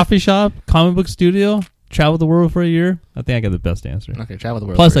coffee shop, comic book studio, travel the world for a year. I think I got the best answer. Okay, travel the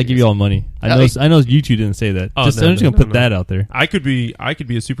world. Plus, I give you all money. I know you two didn't say that. Oh, I'm just gonna put that out there. I could be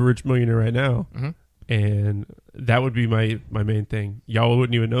a super rich millionaire right now, and that would be my main thing. Y'all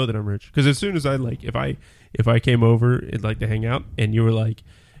wouldn't even know that I'm rich because as soon as I like, if I came over and like to hang out, and you were like,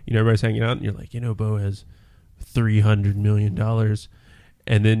 you know, everybody's hanging out, and you're like, you know, Bo has $300 million,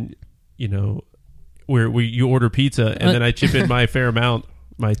 and then you know, where you order pizza, and then I chip in my fair amount.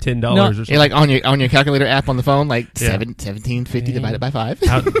 My $10 or something. You're like on your calculator app on the phone, like 1750 divided by 5.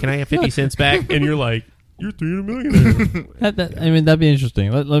 Can I have 50 cents back? And you're like, you're $300 million. I mean, that'd be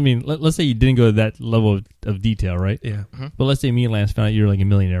interesting. Let's say you didn't go to that level of detail, right? Yeah. But let's say me and Lance found out you're like a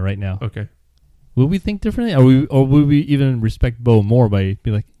millionaire right now. Okay. Will we think differently, or would we even respect Bo more by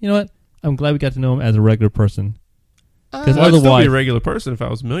be like, you know what? I'm glad we got to know him as a regular person. Because I'd still be a regular person if I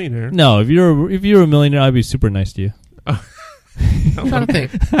was a millionaire. No, if you're a millionaire, I'd be super nice to you. I'm trying to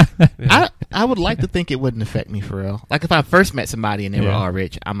think. Yeah. I would like to think it wouldn't affect me for real. Like if I first met somebody and they were all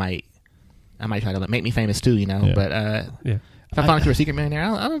rich, I might try to like, make me famous too, you know. Yeah. But if I found out you were a secret millionaire,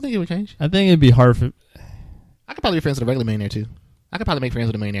 I don't think it would change. I think it'd be hard for. I could probably be friends with a regular millionaire too. I could probably make friends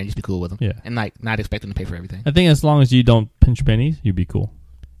with a millionaire and just be cool with them. Yeah. And like not expect them to pay for everything. I think as long as you don't pinch pennies, you'd be cool.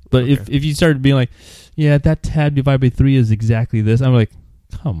 But if you started being like, yeah, that tab divided by 3 is exactly this, I'm like,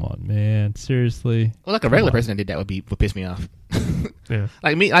 come on, man, seriously. Well, like a regular person that did that would piss me off. Yeah.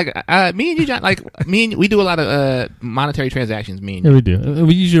 Like me and you, John. Like me and we do a lot of monetary transactions. Me and Yeah, you. we do.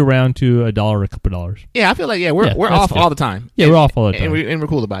 We usually round to $1 or a couple dollars. Yeah, I feel like we're that's off good. all the time. Yeah, we're off all the time. and we're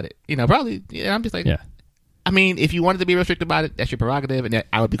cool about it. You know, probably. Yeah, I'm just like. Yeah. I mean, if you wanted to be real strict about it, that's your prerogative, and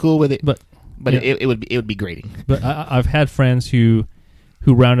I would be cool with it. But it would be grating. But I've had friends who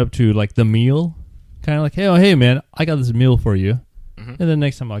round up to like the meal, kind of like, hey man, I got this meal for you, and then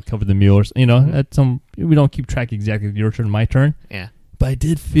next time I'll cover the meal, or you know, at some we don't keep track exactly of your turn, my turn. Yeah. But I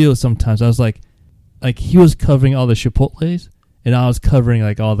did feel sometimes I was like he was covering all the Chipotles, and I was covering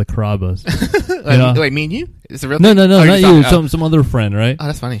like all the Carrabba's. Wait, me and you? It's a real No, thing? not you. Some other friend, right? Oh,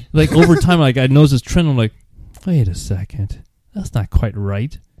 that's funny. Like over time, like I noticed this trend. I'm like, wait a second, that's not quite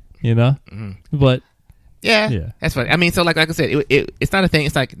right, you know. But yeah, that's funny. I mean, so like I said, it's not a thing.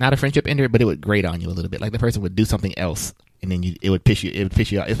 It's like not a friendship ender, but it would grate on you a little bit. Like the person would do something else, and then it would piss you off.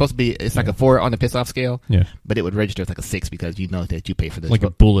 It's supposed to be. It's like a 4 on the piss off scale. Yeah, but it would register as like a 6 because you know that you pay for the like a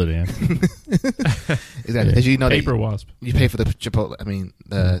bullet ant. Exactly, because you know Paper wasp. You pay for the Chipotle. I mean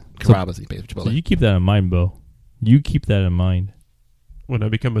the Carrabba's. You pay for Chipotle. So you keep that in mind, Bo. You keep that in mind. When I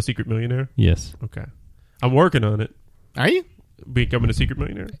become a secret millionaire? Yes. Okay. I'm working on it. Are you? becoming a secret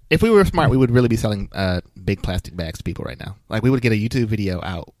millionaire? If we were smart, we would really be selling big plastic bags to people right now. Like we would get a YouTube video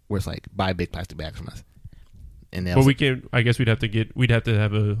out where it's like, buy big plastic bags from us. And But we can. I guess we'd have to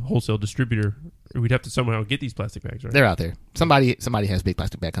have a wholesale distributor. Or we'd have to somehow get these plastic bags, right? they're out there. Somebody has a big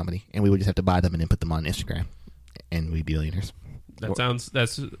plastic bag company, and we would just have to buy them and then put them on Instagram, and we'd be billionaires.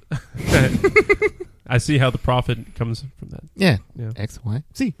 That's. I see how the profit comes from that. Yeah. Yeah. X, Y,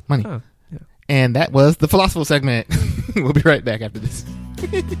 Z. Money. Huh, yeah. And that was the Philosophical segment. We'll be right back after this.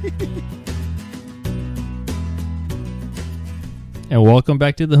 And welcome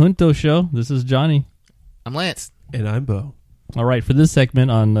back to the Junto Show. This is Johnny. I'm Lance. And I'm Bo. All right, for this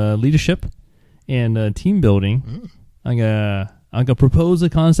segment on leadership and team building, I'm gonna propose a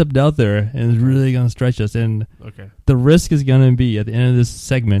concept out there, and it's really gonna stretch us. And Okay. the risk is gonna be at the end of this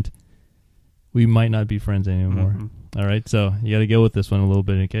segment, we might not be friends anymore. Mm-hmm. All right, so you got to go with this one a little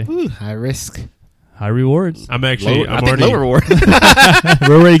bit, okay? Ooh, high risk. High rewards. I'm actually. I I'm think already. low reward.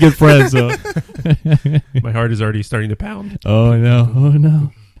 We're already good friends, so. My heart is already starting to pound. Oh no! Oh no!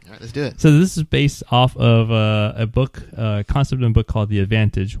 All right, let's do it. So this is based off of a book, concept in a book called The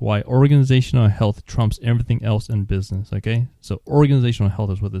Advantage: Why Organizational Health Trumps Everything Else in Business. Okay, so organizational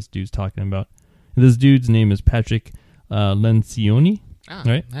health is what this dude's talking about. And this dude's name is Patrick Lencioni.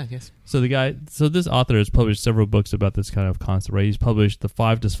 Right? Yes. So this author has published several books about this kind of concept. Right? He's published The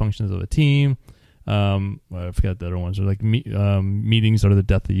 5 Dysfunctions of a Team. I forgot the other ones. Or like meetings are the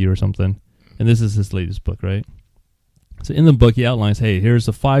death of you or something. And this is his latest book, right? So in the book, he outlines, hey, here's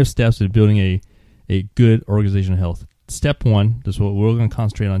the 5 steps to building a good organizational health. Step 1, this is what we're going to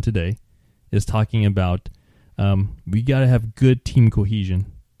concentrate on today, is talking about we got to have good team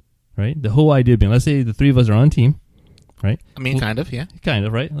cohesion, right? The whole idea being, let's say the 3 of us are on a team, right? I mean, kind of, yeah. Kind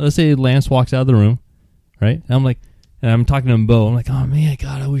of, right? Let's say Lance walks out of the room, right? And I'm talking to Bo. I'm like, oh, man,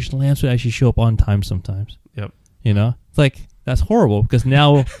 God, I wish Lance would actually show up on time sometimes. Yep. You know? It's like, that's horrible because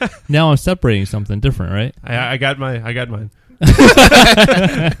now I'm separating something different, right? I got mine. Right?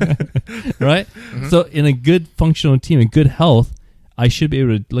 Mm-hmm. So in a good functional team, in good health, I should be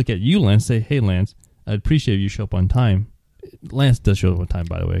able to look at you, Lance, say, hey, Lance, I'd appreciate if you show up on time. Lance does show up on time,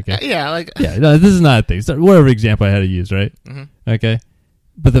 by the way, okay? Yeah, No, this is not a thing. So whatever example I had to use, right? Mm-hmm. Okay?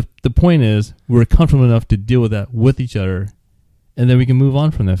 But the point is, we're comfortable enough to deal with that with each other, and then we can move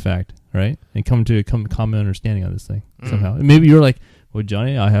on from that fact, right? And come to a common understanding on this thing somehow. And maybe you're like, well,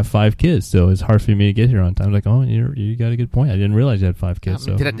 Johnny, I have 5 kids, so it's hard for me to get here on time. I'm like, oh, you got a good point. I didn't realize you had 5 kids.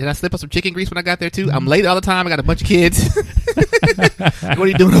 So. Did I slip up some chicken grease when I got there, too? I'm late all the time. I got a bunch of kids. What are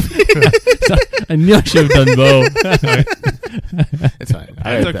you doing over here? So, I knew I should have done both. It's fine.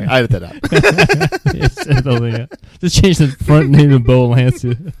 I edited that out. Yes, just change the front name of Bo Lance.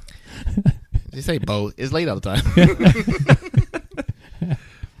 Just say Bo is late all the time.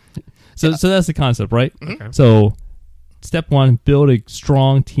 So that's the concept, right? Okay. So step 1, build a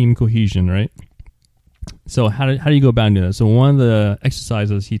strong team cohesion, right? So how do you go about doing that? So one of the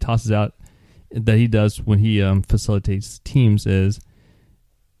exercises he tosses out that he does when he facilitates teams is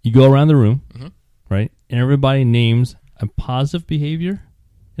you go around the room, right? And everybody names a positive behavior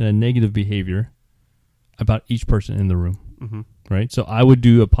and a negative behavior about each person in the room, right? So I would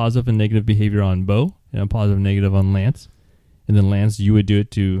do a positive and negative behavior on Bo and a positive and negative on Lance. And then Lance, you would do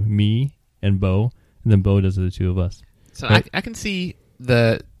it to me and Bo, and then Bo does it to the 2 of us. So right? I can see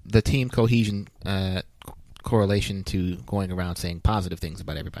the team cohesion correlation to going around saying positive things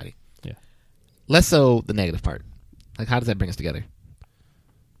about everybody. Yeah. Less so the negative part. Like, how does that bring us together?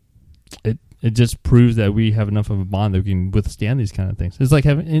 It just proves that we have enough of a bond that we can withstand these kind of things. It's like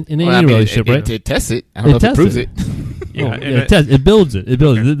having in any relationship, right? It tests it. I don't know if it proves it. Yeah, it builds it. It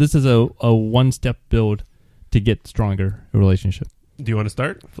builds Okay. it. This is a 1-step build to get stronger relationship. Do you want to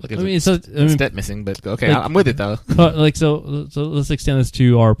start? I mean, it's a step missing, but okay, like- I'm with it though. So let's extend this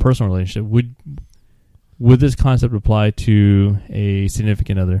to our personal relationship. Would this concept apply to a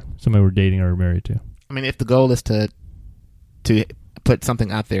significant other, somebody we're dating or married to? I mean, if the goal is to put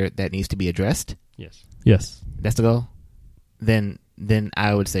something out there that needs to be addressed, Yes. that's the goal. Then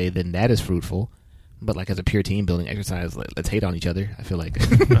I would say then that is fruitful. But like as a pure team building exercise, let's hate on each other. I feel like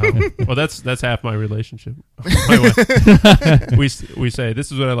Well, that's half my relationship. My wife, we say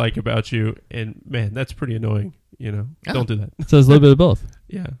this is what I like about you, and man, that's pretty annoying. You know, Oh. don't do that. So it's a little bit of both.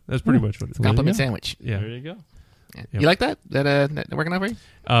 Yeah, that's pretty much what it is. There you compliment go. sandwich. Yeah. There you go. Yeah. Yep. You like that? That working out for you?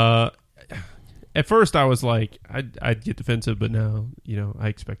 At first, I was like, I'd get defensive, but now, I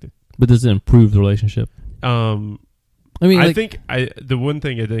expect it. But does it improve the relationship? I mean, I think the one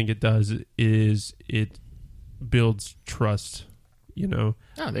thing I think it does is it builds trust. Oh,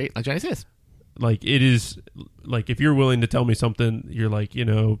 like Johnny says. Like it is like if you're willing to tell me something, you're like,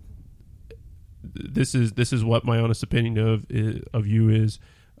 this is what my honest opinion of you is,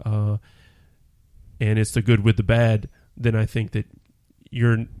 and it's the good with the bad, then I think that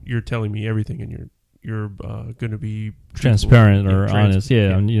you're telling me everything, and you're going to be transparent or and honest.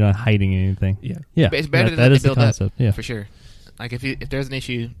 Yeah, you're not hiding anything. Yeah. Yeah, It's better that than is the build up, concept. Yeah, for sure. Like if there's an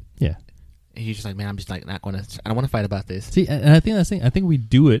issue, yeah. and you're just like, man, I'm just like not going to. I don't want to fight about this. See, and I think I think we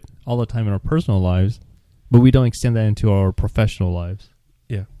do it all the time in our personal lives, but we don't extend that into our professional lives.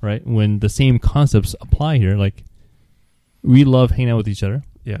 Yeah. Right. When the same concepts apply here, like we love hanging out with each other.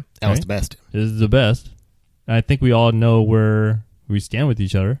 Yeah. That was Right. the best. This is the best. And I think we all know where we stand with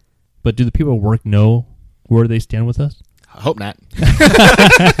each other. But do the people at work know where they stand with us? I hope not.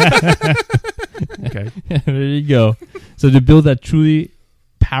 Okay. There you go. So to build that truly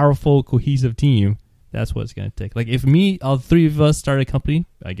powerful, cohesive team, that's what it's going to take. Like if all three of us start a company,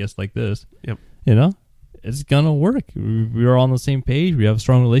 I guess like this, Yep. It's going to work. We're all on the same page. We have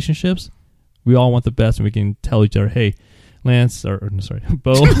strong relationships. We all want the best, and we can tell each other, hey, Lance, Bo,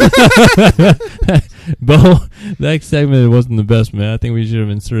 Bo, that segment wasn't the best, man. I think we should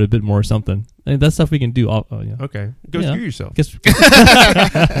have inserted a bit more something. And that's stuff we can do. Okay. Go Yeah. screw yourself.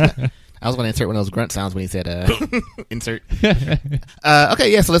 I was going to insert one of those grunt sounds when he said insert.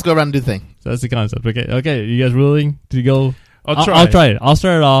 Okay, yeah, so let's go around and do the thing. So that's the concept. Okay. You guys willing to go? I'll try. I'll try it. I'll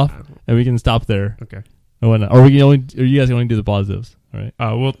start it off, and we can stop there. Okay. Or whatnot. Or you guys can only do the positives. All right.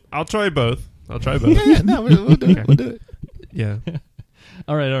 Well, I'll try both. No, we'll do it. We'll do it. Yeah.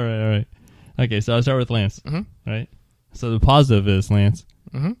 All right. Okay, so I'll start with Lance. Mhm. Right. So the positive is, Lance,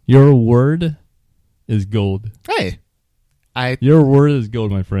 Mhm. your word is gold. Hey, Your word is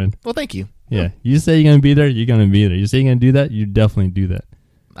gold, my friend. well, thank you. Yeah. You say you're going to be there, you're going to be there. You say you're going to do that, you definitely do that.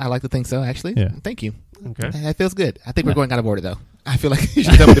 I like to think so, actually. Yeah. Thank you. Okay. That feels good. I think we're going out of order, though. I feel like you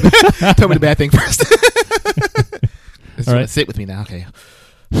should tell me the bad thing first. All right. Sit with me now. Okay.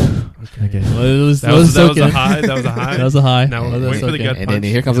 Okay. Let's That was soak a in. high. That was a high. That was a high. Now Let's wait for soak the in. gut And punch. then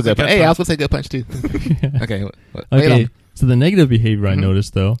here comes a good Gut punch. Hey, I was punch. going to say good punch, too. Okay. Lay it Okay. on. So the negative behavior I Mhm.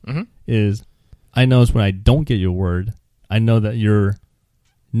 noticed, though, Mhm. is I notice when I don't get your word, I know that you're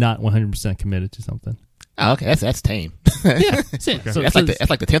not 100% committed to something. Oh, okay. That's tame. Yeah. So that's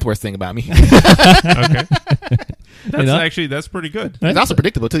like the 10th worst thing about me. Okay. That's know? actually pretty good. It's also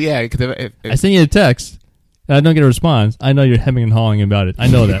predictable, too. Yeah. Because I send you a text, and I don't get a response. I know you're hemming and hawing about it. I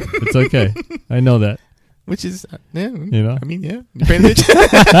know that. It's okay. I know that. which is, yeah. You know? I mean, yeah. You paying attention?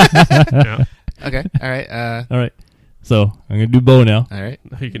 Yeah. Okay. All right. All right. So I'm going to do Bo now. All right.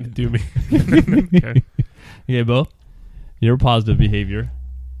 Now you're gonna do me. Okay. Okay, Bo. Your positive behavior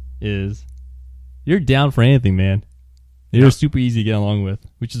is you're down for anything, man. You're Yeah. super easy to get along with,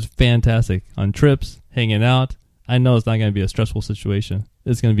 which is fantastic. On trips, hanging out. I know it's not going to be a stressful situation.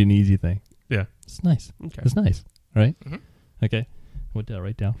 It's going to be an easy thing. Yeah. It's nice. Okay. It's nice, right? Mhm. Okay. What did I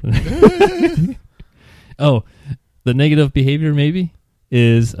write down? Oh, the negative behavior maybe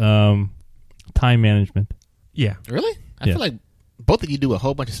is time management. Yeah. Really? I Yeah. feel like both of you do a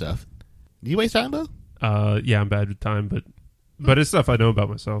whole bunch of stuff. Do you waste time, Bo? Yeah. I'm bad with time, but it's stuff I know about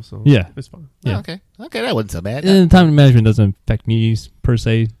myself, so Yeah. it's fine. Yeah. Oh, okay. Okay, that wasn't so bad. And time management doesn't affect me per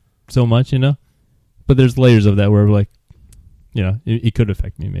se so much, But there's layers of that where, like, it could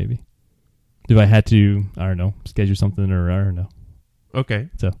affect me maybe. If I had to, I don't know, schedule something or I don't know. Okay.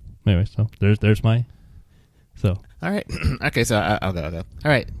 So, anyway, so there's my... So, All right. Okay, so I'll go. All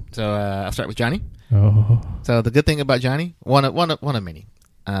right. So I'll start with Johnny. oh, So the good thing about Johnny, one of many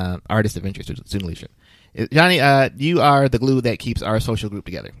artist adventures to student leadership. Johnny, you are the glue that keeps our social group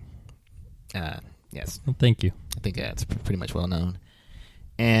together. Yes, well, thank you. I think that's pretty much well known.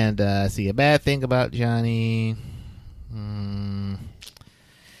 And see, a bad thing about Johnny.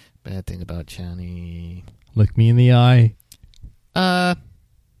 Bad thing about Johnny. Look me in the eye.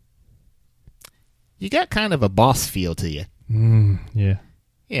 You got kind of a boss feel to you. Yeah.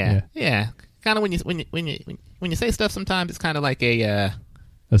 Yeah. Kind of when you say stuff, sometimes it's kind of like a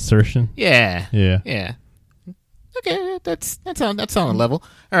Assertion. yeah. Yeah. Okay, that's on a level.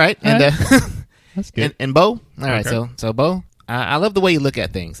 All right, All and right. That's good. and Bo. All right, Okay. so Bo, I love the way you look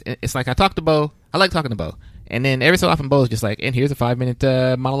at things. It's like I talk to Bo. I like talking to Bo, and then every so often Bo's just like, and here's a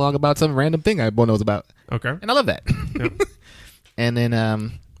 5-minute monologue about some random thing Bo knows about, Okay. and I love that. Yep. And then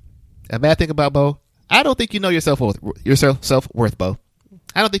a bad thing about Bo, I don't think you know your self-worth, Bo.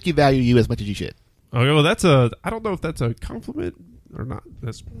 I don't think you value you as much as you should. Okay. Well, I don't know if that's a compliment or not.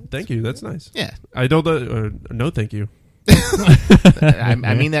 Thank you. That's nice. Yeah, I don't know. No, thank you. I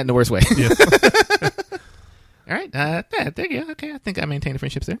mean that in the worst way. Yeah. All right, yeah, there you go. Okay, I think I maintain the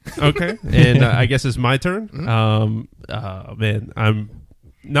friendships there. Okay. And I guess it's my turn. Mhm. Man,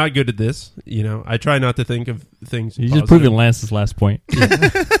 not good at this. You know, I try not to think of things. You just proving Lance's last point.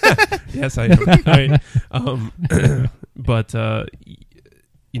 Yes, I am. But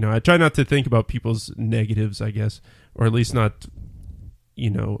you know, I try not to think about people's negatives, I guess, or at least not, you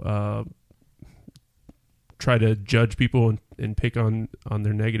know, try to judge people and pick on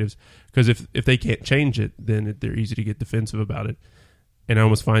their negatives, because if they can't change it, then they're easy to get defensive about it. And I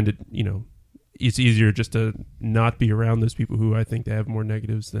almost find it, you know, it's easier just to not be around those people who I think they have more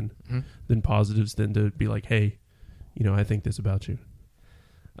negatives than positives, than to be like, hey, you know, I think this about you.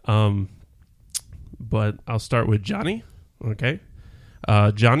 But I'll start with Johnny. Okay.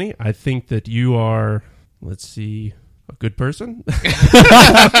 Johnny, I think that you are, let's see, a good person.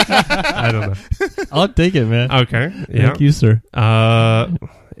 I don't know. I'll take it, man. Okay. Yeah. Thank you, sir.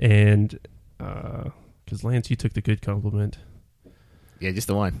 And because Lance, you took the good compliment. Yeah, just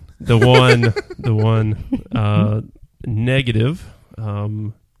the one. The one negative.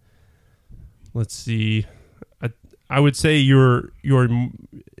 Let's see. I would say you're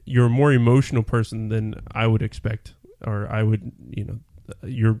a more emotional person than I would expect, or I would, you know,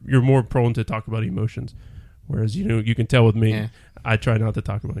 you're more prone to talk about emotions, whereas, you know, you can tell with me, I try not to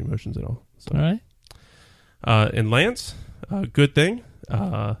talk about emotions at all. So. All right. And Lance, good thing.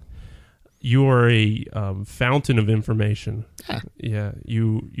 You are a fountain of information. Yeah,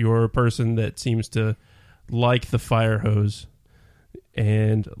 you're a person that seems to like the fire hose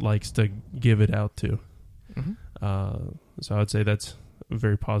and likes to give it out too. So I would say that's a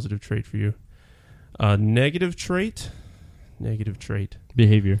very positive trait for you. Negative trait.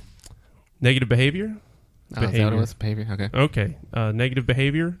 Behavior. Negative behavior. Oh, is that what it was? Behavior. Okay. Okay. Negative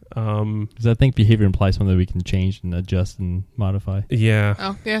behavior. Because I think behavior implies something that we can change and adjust and modify. Yeah.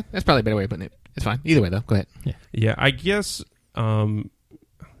 Oh, yeah. That's probably a better way of putting it. It's fine. Either way, though. Go ahead. Yeah. I guess I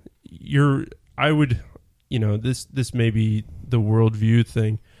would, you know, this may be the worldview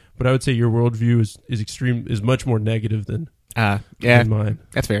thing, but I would say your worldview is much more negative than mine.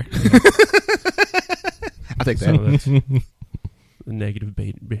 That's fair. I'll take that. So that's the negative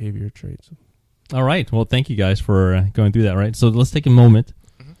behavior traits. All right. Well, thank you guys for going through that, right? So let's take a moment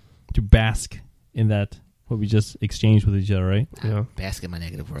to bask in that, what we just exchanged with each other, right? Yeah. Bask in my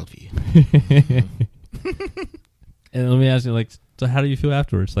negative worldview. And let me ask you, like, so how do you feel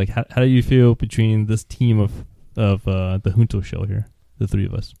afterwards? Like, how do you feel between this team of the Junto show here, the three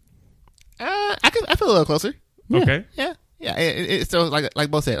of us? I feel a little closer. Yeah. Okay. Yeah. It's so like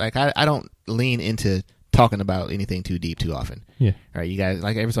both said, like I don't lean into talking about anything too deep too often. Yeah. All right, you guys,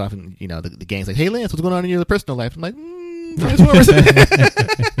 like every so often, you know, the gang's like, hey Lance, what's going on in your personal life? I'm like, Transformers.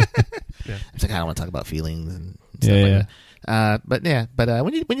 Yeah. It's like I don't want to talk about feelings and stuff like that. But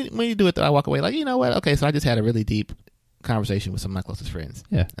when you do it, though, I walk away like, you know what? Okay, so I just had a really deep conversation with some of my closest friends.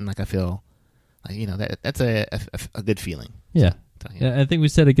 Yeah. And like I feel like, you know, that's a good feeling. Yeah. So, yeah. Yeah, I think we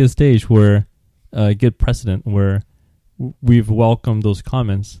set a good stage where a good precedent where we've welcomed those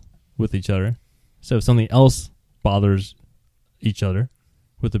comments with each other. So if something else bothers each other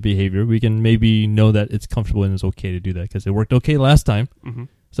with the behavior, we can maybe know that it's comfortable and it's okay to do that because it worked okay last time. Mm-hmm.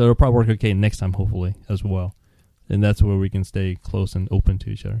 So it'll probably work okay next time, hopefully, as well. And that's where we can stay close and open to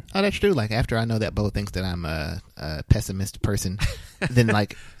each other. Oh, that's true. Like after I know that Bo thinks that I'm a pessimist person, then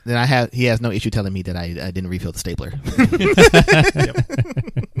he has no issue telling me that I didn't refill the stapler.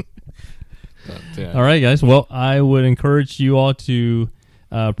 All right, guys. Well, I would encourage you all to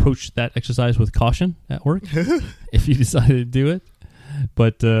approach that exercise with caution at work if you decided to do it.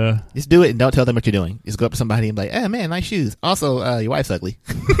 But just do it and don't tell them what you're doing. Just go up to somebody and be like, "Oh man, nice shoes. Also, your wife's ugly."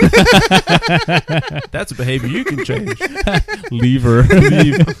 That's a behavior you can change. Leave her.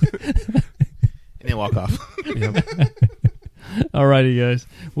 And then walk off. Yep. All righty, guys.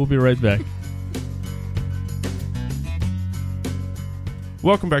 We'll be right back.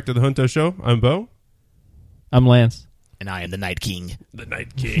 Welcome back to the Junto Show. I'm Bo. I'm Lance. And I am the Night King. The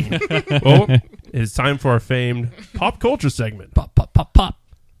Night King. Well, it's time for our famed pop culture segment. Pop, pop, pop, pop.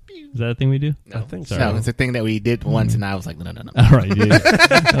 Is that a thing we do? No. I think so. No, it's a thing that we did once, and I was like, no. All right. Yeah.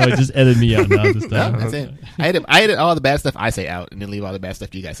 Oh, just edit me out now this No, time. that's it. I edit all the bad stuff I say out, and then leave all the bad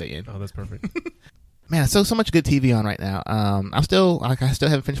stuff you guys say in. Oh, that's perfect. Man, so much good TV on right now. I still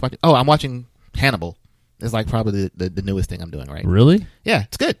haven't finished watching. Oh, I'm watching Hannibal. It's like probably the newest thing I'm doing, right? Really? Yeah,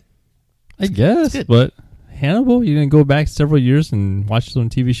 it's good. I guess. good. But Hannibal, you're going to go back several years and watch some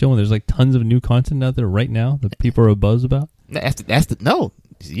TV show when there's like tons of new content out there right now that people are abuzz about? No,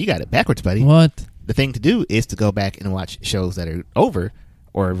 you got it backwards, buddy. What? The thing to do is to go back and watch shows that are over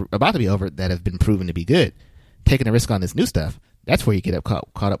or about to be over that have been proven to be good. Taking a risk on this new stuff, that's where you get caught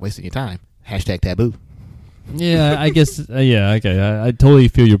up wasting your time. #taboo. Yeah, I guess. Yeah, okay. I totally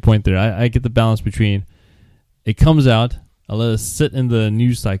feel your point there. I get the balance between it comes out I'll let it sit in the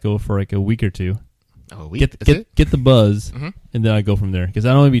news cycle for like a week or two. Oh, a week? Get the buzz, Mhm. and then I go from there. Because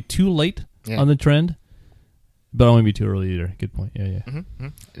I don't want to be too late Yeah. on the trend, but I don't want to be too early either. Good point.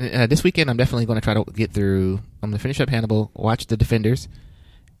 Yeah. This weekend, I'm definitely going to try to get through. I'm going to finish up Hannibal, watch The Defenders,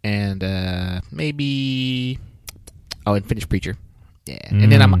 and maybe and finish Preacher. Yeah,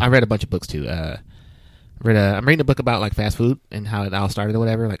 and then I read a bunch of books too. I'm reading a book about like fast food and how it all started or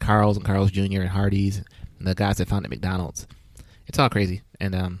whatever, like Carl's and Carl's Jr. and Hardee's and the guys that founded McDonald's. It's all crazy,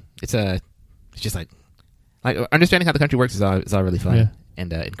 and it's just like understanding how the country works is all really fun Yeah.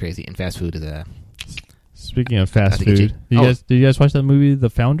 and crazy. And fast food is Speaking of fast think food, it's did you guys watch that movie, The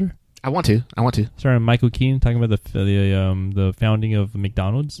Founder? I want to. Starring Michael Keaton talking about the founding of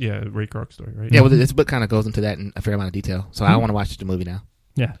McDonald's. Yeah, Ray Kroc story, right? Yeah, well, this book kind of goes into that in a fair amount of detail. So I want to watch the movie now.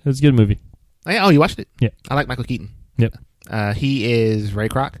 Yeah, it was a good movie. Oh, you watched it? Yeah. I like Michael Keaton. Yep. He is Ray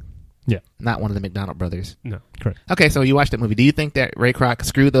Kroc. Yeah. Not one of the McDonald brothers. No. Correct. Okay, so you watched that movie. Do you think that Ray Kroc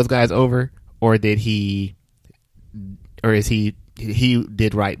screwed those guys over, or did he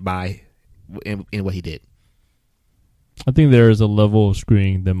did right by in what he did? I think there is a level of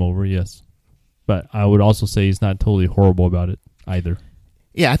screwing them over, yes. But I would also say he's not totally horrible about it either.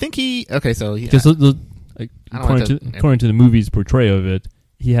 Yeah, I think he. Okay, so Because according to the movie's portrayal of it,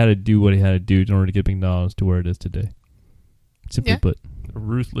 he had to do what he had to do in order to get McDonald's to where it is today. Simply put. A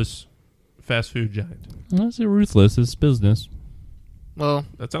ruthless fast food giant. Well, it's ruthless. It's business. Well,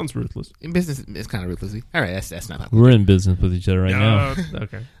 That sounds ruthless. in business, it's kind of ruthlessly. All right, that's not. We're in business with each other right now.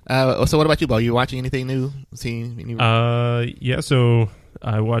 Okay. So what about you, Bo? You watching anything new? Seeing any? Yeah. So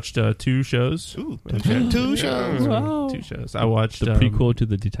I watched 2 shows. Ooh, two shows. Wow. 2 shows. I watched The prequel to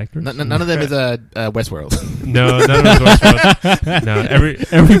The Detectors. None of them is Westworld. No, none of those Westworld. No, Every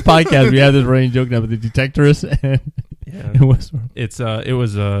podcast we have this running joke now about The Detectors and Westworld. It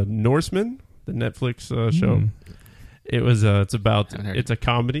was Norseman, the Netflix show. It was it's a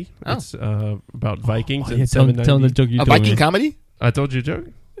comedy. Oh. It's about Vikings Yeah, in tell them 790. the joke you A told me. Viking comedy? I told you a joke.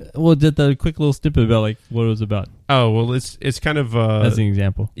 Well, did the quick little snippet about like what it was about? Oh well, it's kind of As an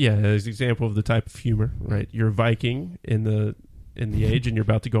example. yeah, as an example of the type of humor, right? You're a Viking in the age, and you're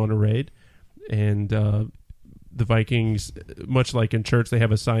about to go on a raid, and the Vikings, much like in church, they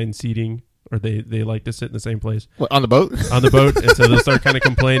have assigned seating, or they like to sit in the same place What, on the boat? on the boat, and so they'll start kind of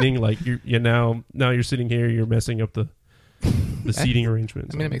complaining, like you now you're sitting here, you're messing up the seating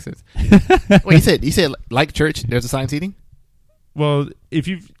arrangements. I mean, it makes sense. Wait, you said like church, there's assigned seating? Well, if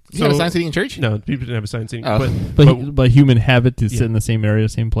you've You have assigned seating in church? no, people didn't have assigned seating, Oh. But human habit to sit Yeah. in the same area,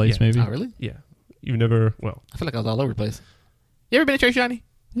 same place, Yeah. maybe. Oh, really? yeah, you've never I feel like I was all over the place. You ever been to church, Johnny?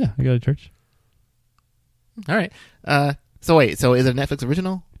 Yeah, I go to church. All right. So is it a Netflix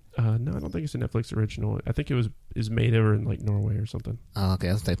original? no, I don't think it's a Netflix original. I think is made over in like Norway or something. Oh, okay.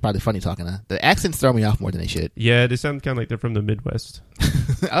 I was probably funny talking. The accents throw me off more than they should. Yeah, they sound kind of like they're from the Midwest.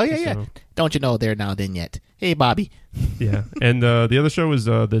 Oh, yeah. So, Don't you know they're now then yet? Hey, Bobby. yeah, and the other show is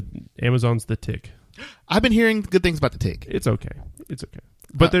the Amazon's The Tick. I've been hearing good things about The Tick. It's okay.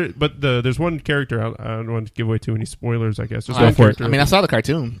 But there's one character I don't want to give away too many spoilers. I guess there's I one character. mean, I saw the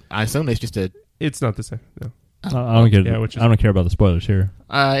cartoon. I assume it's just a... it's not the same. No. I don't care. Yeah, I don't care about the spoilers here.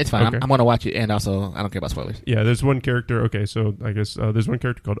 It's fine. Okay. I'm going to watch it, and also, I don't care about spoilers. Yeah, there's one character. Okay, so I guess there's one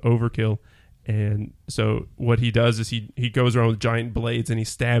character called Overkill, and so what he does is he goes around with giant blades and he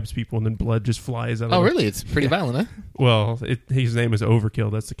stabs people, and then blood just flies out. Oh, of really? It's pretty violent, Well, his name is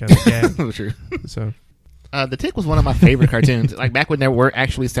Overkill. That's the kind of gag. huh? True. So The Tick was one of my favorite cartoons. Like, back when there were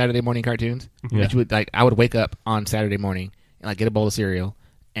actually Saturday morning cartoons. Yeah. That I would wake up on Saturday morning and, like, get a bowl of cereal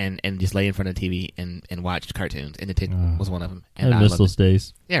and just lay in front of the TV and watch cartoons. And The Tick was one of them. And I I miss loved those it.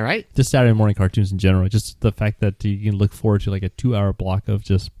 days. Yeah, right? Just Saturday morning cartoons in general. Just the fact that you can look forward to like a 2-hour block of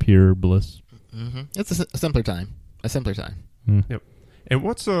just pure bliss. Mm-hmm. It's a simpler time. A simpler time. yep. And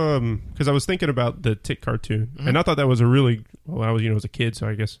what's because I was thinking about the Tick cartoon, and I thought that was a really I was a kid, so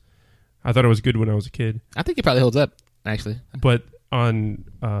I guess I thought it was good when I was a kid. I think it probably holds up, actually. But on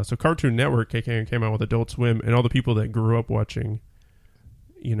so Cartoon Network came out with Adult Swim, and all the people that grew up watching,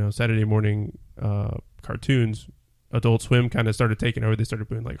 Saturday morning cartoons, Adult Swim kind of started taking over. They started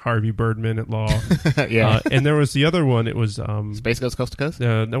putting like Harvey Birdman at Law. Yeah. And there was the other one. It was Space Ghost Coast to Coast?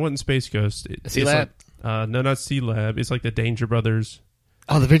 that wasn't Space Ghost. C-Lab? No, not C-Lab. It's like the Danger Brothers.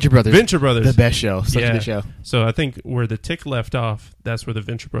 Oh, the Venture Brothers. Venture Brothers. The best show. Such Yeah. a good show. So I think where the Tick left off, that's where the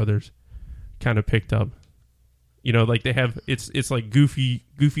Venture Brothers kind of picked up. Like they have it's like goofy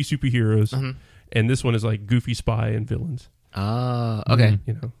superheroes, Mhm. and this one is like goofy spy and villains. Oh, okay.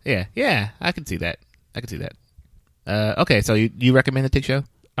 Yeah, I can see that. Okay, so you recommend the Tick show?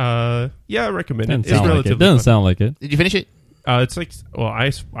 Yeah, I recommend it. Doesn't It's sound like it. relatively Doesn't fun. sound like it. Did you finish it? It's like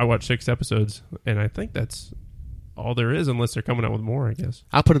I watched 6 episodes, and I think that's all there is, unless they're coming out with more, I guess.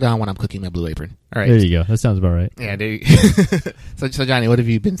 I'll put it on when I'm cooking my Blue Apron. All right. There you go. That sounds about right. Yeah, there you so Johnny, what have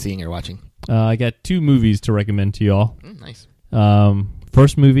you been seeing or watching? I got 2 movies to recommend to y'all. Nice.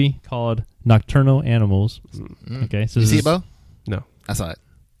 First movie called Nocturnal Animals. Okay, so You see this it, Bo? No. I saw it.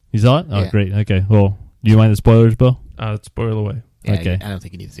 You saw it? Oh, Yeah. great. Okay. Well, do you mind the spoilers, Bo? Spoil away. Yeah, Okay. I don't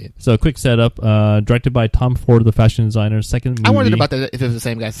think you need to see it. So, quick setup. Directed by Tom Ford, the fashion designer. Second movie. I wondered about that, if it was the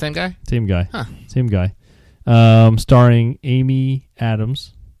same guy. Same guy? Same guy. Huh. Same guy. Starring Amy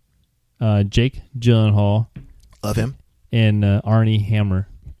Adams, Jake Gyllenhaal, Love him. and Arnie Hammer.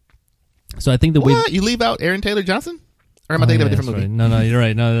 So I think the way... What? You leave out Aaron Taylor Johnson? Or am I thinking of a different movie? Right. No, you're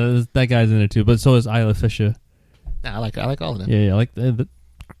right. No, that guy's in there too. But so is Isla Fisher. Nah, I like all of them. Yeah, I like the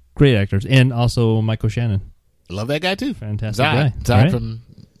great actors. And also Michael Shannon. Love that guy too. Fantastic Zod. guy. Right? From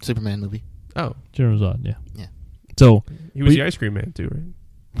Superman movie. Oh, Jeremy Zod, yeah. Yeah. So... he was the ice cream man too,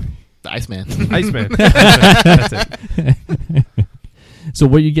 right? The Iceman. Iceman. That's it. So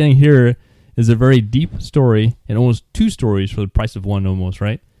what you're getting here is a very deep story and almost 2 stories for the price of one, almost,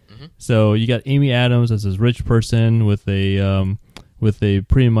 right? Mm-hmm. So you got Amy Adams as this rich person with a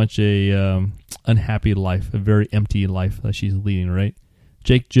pretty much a unhappy life, a very empty life that she's leading, right?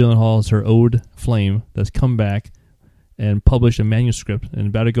 Jake Gyllenhaal is her ode flame that's come back and published a manuscript and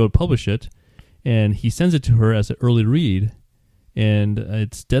about to go publish it, and he sends it to her as an early read, and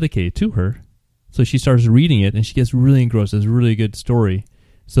it's dedicated to her. So she starts reading it, and she gets really engrossed. It's a really good story.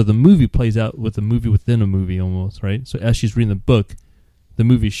 So the movie plays out with a movie within a movie almost, right? So as she's reading the book, the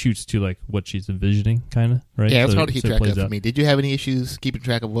movie shoots to like what she's envisioning, kind of, right? Yeah, it's so, hard to keep so it track plays of for out. me. Did you have any issues keeping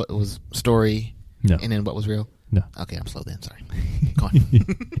track of what was story No. and then what was real? No. Okay, I'm slow then. Sorry. Go on.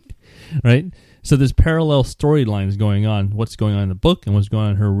 Right? So there's parallel storylines going on, what's going on in the book and what's going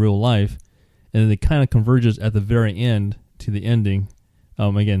on in her real life, and then it kind of converges at the very end to the ending.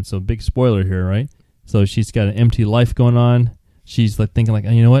 Again, so big spoiler here, right? So she's got an empty life going on. She's like thinking, like,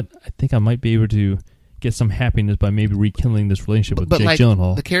 you know what? I think I might be able to get some happiness by maybe rekindling this relationship with Jake like,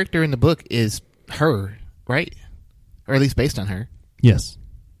 Gyllenhaal. the character in the book is her, right? Or at least based on her. Yes,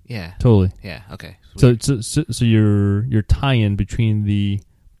 Yeah. totally. Yeah. Okay. So your tie-in between the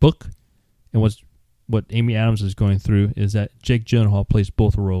book and what Amy Adams is going through is that Jake Gyllenhaal plays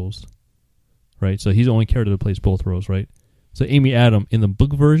both roles, right? So he's the only character that plays both roles, right? So Amy Adams in the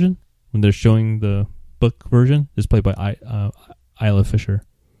book version, when they're showing the book version, is played by Isla Fisher.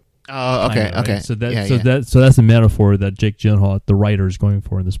 Oh, okay. Kinda, right? Okay. So that yeah, so yeah. that so that's the metaphor that Jake Gyllenhaal, the writer, is going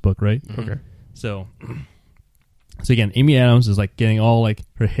for in this book, right? Okay. So again, Amy Adams is like getting all like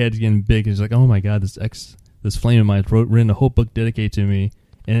her head's getting big. And she's like, oh my god, this flame of mine written a whole book dedicated to me,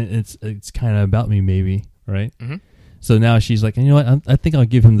 and it's kind of about me, maybe, right? Mm-hmm. So now she's like, you know what? I think I'll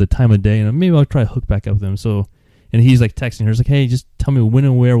give him the time of day, and maybe I'll try to hook back up with him. So, and he's like texting her, he's like, hey, just tell me when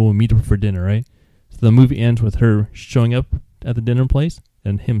and where we'll meet for dinner, right? So the movie ends with her showing up at the dinner place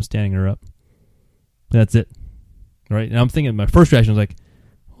and him standing her up. That's it, right? And I'm thinking, my first reaction was like,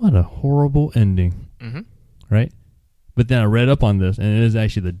 what a horrible ending, Mm-hmm. right? But then I read up on this, and it is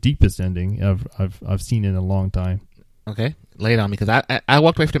actually the deepest ending I've seen in a long time. Okay. Lay it on me, because I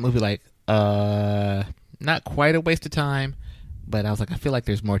walked away from that movie like, not quite a waste of time, but I was like, I feel like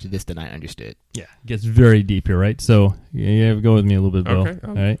there's more to this than I understood. Yeah, it gets very deep here, right? So you go with me a little bit, Bill. Okay.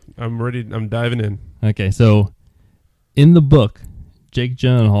 All right. I'm ready. I'm diving in. Okay, so in the book, Jake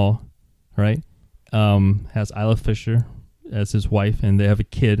Gyllenhaal, right, has Isla Fisher as his wife, and they have a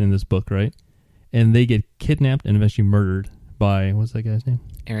kid in this book, right? And they get kidnapped and eventually murdered by, what's that guy's name?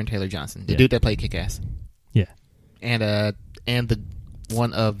 Aaron Taylor Johnson, the Yeah. dude that played Kick-Ass, Yeah. and the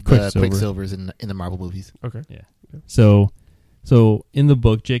one of the Quicksilver. Quicksilvers in the Marvel movies. Okay. So in the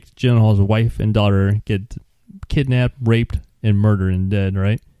book, Jake Gyllenhaal's wife and daughter get kidnapped, raped, and murdered and dead,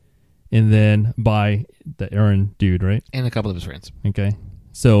 right? And then by the Aaron dude, right? And a couple of his friends. Okay.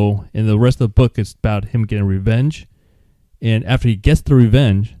 So in the rest of the book, it's about him getting revenge. And after he gets the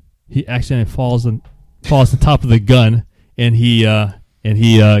revenge, he accidentally falls on the top of the gun, and he kind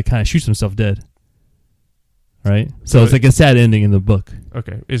of shoots himself dead. Right. So it's like a sad ending in the book.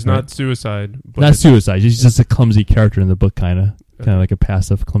 Okay. It's Right. not suicide. But Not it's- suicide. He's just a clumsy character in the book, kind of like a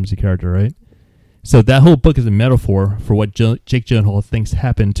passive, clumsy character, right? So that whole book is a metaphor for what Jake Gyllenhaal thinks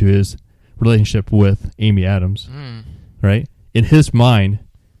happened to his relationship with Amy Adams, right? In his mind,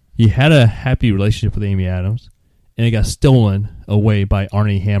 he had a happy relationship with Amy Adams, and it got stolen away by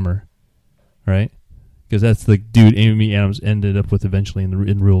Arnie Hammer, right? Because that's the dude Amy Adams ended up with eventually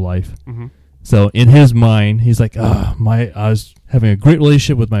in real life. Mm-hmm. So in his mind, he's like, I was having a great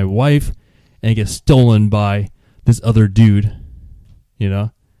relationship with my wife, and it gets stolen by this other dude, you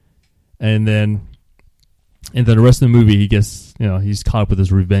know? And then the rest of the movie, he gets, he's caught up with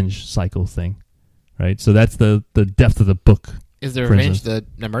this revenge cycle thing, right? So that's the depth of the book, Is the for revenge instance.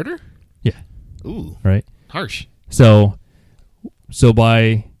 the murder? Yeah. Ooh, right? harsh. So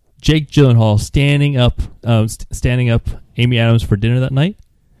by Jake Gyllenhaal standing up Amy Adams for dinner that night,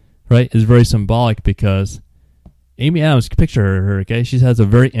 right, is very symbolic because Amy Adams, picture her, okay? She has a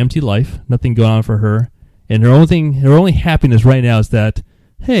very empty life, nothing going on for her, and her only happiness right now is that,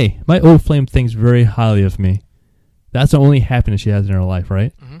 hey, my old flame thinks very highly of me. That's the only happiness she has in her life,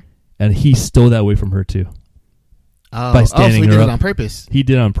 right? Mm-hmm. And he stole that away from her too. By standing so he her did it up. on purpose. He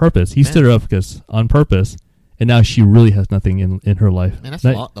did it on purpose. He Man. stood her up on purpose, and now she really has nothing in her life. Man, that's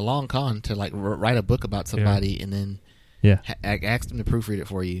Now- a long con to like write a book about somebody and then yeah, ask them to proofread it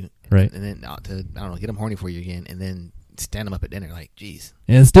for you, right. and then to I don't know, get them horny for you again, and then stand them up at dinner. Like, geez.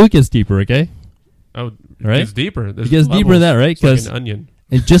 And it still gets deeper, okay? Oh, it Right? gets deeper. There's It gets deeper than that, right? It's like 'Cause- an onion.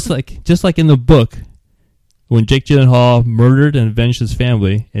 And just like in the book, when Jake Gyllenhaal murdered and avenged his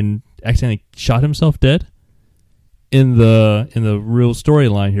family and accidentally shot himself dead, in the real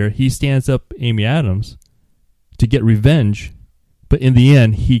storyline here, he stands up Amy Adams to get revenge, but in the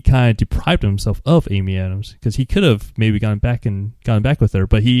end, he kind of deprived himself of Amy Adams because he could have maybe gone back with her,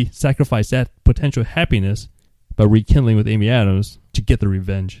 but he sacrificed that potential happiness by rekindling with Amy Adams to get the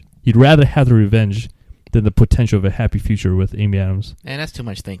revenge. He'd rather have the revenge than the potential of a happy future with Amy Adams. Man, that's too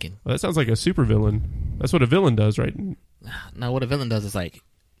much thinking. Well, that sounds like a supervillain. That's what a villain does, right? No, what a villain does is like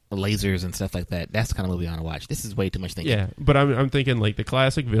lasers and stuff like that. That's the kind of movie I want to watch. This is way too much thinking. Yeah, but I'm thinking like the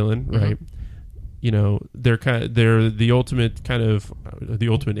classic villain, Mhm. right? You know, they're the ultimate kind of the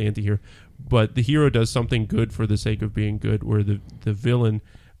ultimate anti-hero, but the hero does something good for the sake of being good, where the villain,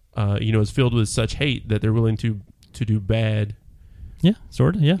 is filled with such hate that they're willing to do bad, Yeah,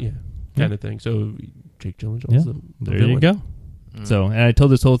 sort of, yeah. kind of thing. So Jake Gyllenhaal, Yeah, the there villain. you go. Mm. So, and I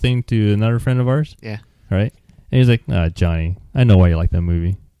told this whole thing to another friend of ours, Yeah. right? And he's like, Johnny, I know why you like that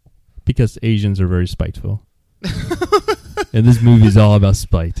movie. Because Asians are very spiteful. And this movie is all about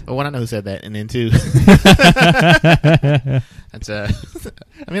spite. Well, one, I know who said that, and then two, that's I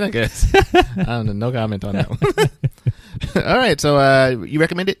mean, I guess I don't know. No comment on that one. All right, so you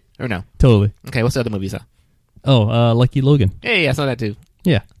recommend it or no? Totally. Okay, what's the other movie you saw? Oh, Lucky Logan. Hey, I saw that too.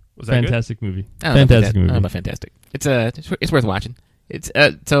 Yeah. Was that good? Fantastic movie. I don't know about Fantastic that. I don't know movie. about fantastic. It's worth watching.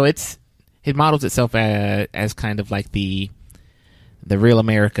 It models itself as kind of like the real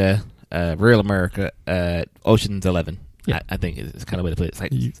America, Ocean's 11. Yeah. I think is kind of way to put it. It's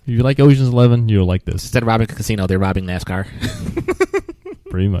like If you like Ocean's 11, you'll like this. instead of robbing a casino, they're robbing NASCAR.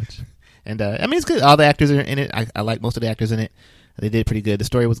 Pretty much. And I mean, it's good. All the actors are in it. I like most of the actors in it. They did pretty good. The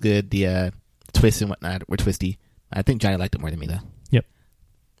story was good. The twists and whatnot were twisty. I think Johnny liked it more than me, though. Yep.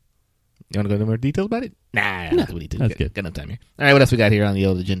 You want to go into more details about it? Nah, I don't think we need to. That's Got good. enough time here. All right, what else we got here on the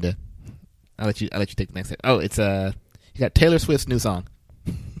old agenda? I'll let you take the next step. Oh, it's you got Taylor Swift's new song.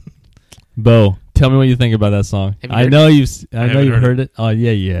 Bo, tell me what you think about that song. Have you I heard know I you've haven't heard it. Oh,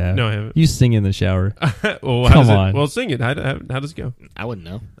 yeah. No, I haven't. You sing in the shower. Well, Come on. Well, sing it. How does it go? I wouldn't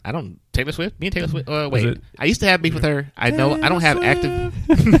know. I don't Taylor Swift. Me and Taylor Swift. Is Wait, it- I used to have beef with her. I know I don't have active.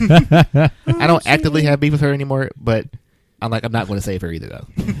 I don't actively have beef with her anymore. But I'm not going to save her either, though.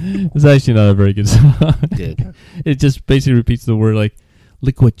 It's actually not a very good song. Good. It just basically repeats the word like,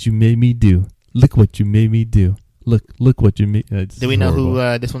 "Look what you made me do. Look what you made me do. Look what you made." Do we know who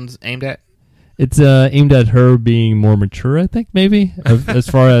this one's aimed at? It's aimed at her being more mature, I think, maybe, as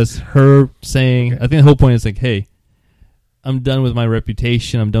far as her saying. I think the whole point is like, hey, I'm done with my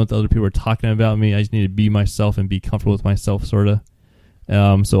reputation. I'm done with other people are talking about me. I just need to be myself and be comfortable with myself, sort of.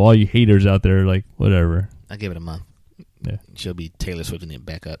 So all you haters out there, like, whatever. I'll give it a month. Yeah. She'll be Taylor Swifting it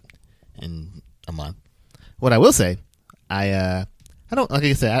back up in a month. What I will say, I don't, like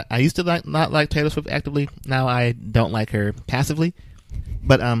I said, I used to not like Taylor Swift actively. Now I don't like her passively.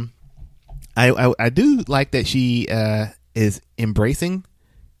 But I do like that she is embracing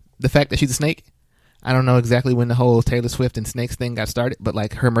the fact that she's a snake. I don't know exactly when the whole Taylor Swift and snakes thing got started, but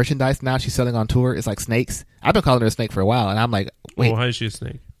like her merchandise now she's selling on tour is like snakes. I've been calling her a snake for a while, and I'm like, wait, Well, how is she a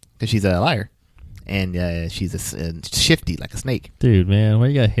snake? because she's a liar. And she's shifty like a snake. Dude, man, why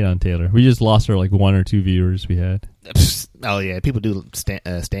you gotta hate on Taylor? We just lost her like 1 or 2 viewers we had. Oh yeah, people do stand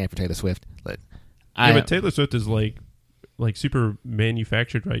for Taylor Swift. Look, Yeah, but Taylor Swift is like super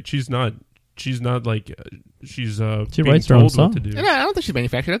manufactured, right? She's not like she's She being writes her own told song. what to do. I don't think she's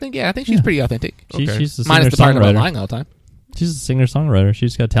manufactured. I think she's pretty authentic. Okay. She's a Minus the part about singer-songwriter. lying all the time. She's a singer-songwriter.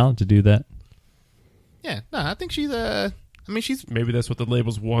 She's got talent to do that. Yeah, no, I think she's I mean, she's Maybe that's what the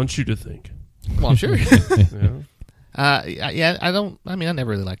labels want you to think. well, I'm sure. Yeah. Yeah, I never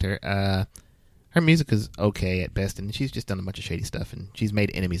really liked her. Her music is okay at best, and she's just done a bunch of shady stuff, and she's made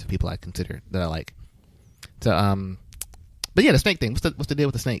enemies of people I consider that I like. So, But yeah, the snake thing. What's the deal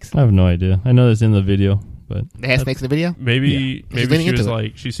with the snakes? I have no idea. I know that's in the video, but They had snakes in the video. Maybe leaning she was into it.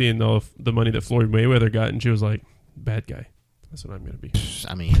 like, she's seeing the money that Floyd Mayweather got, and she was like, bad guy. That's what I'm going to be.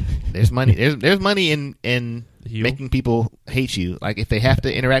 I mean, there's money. There's money in Heel? making people hate you. Like if they have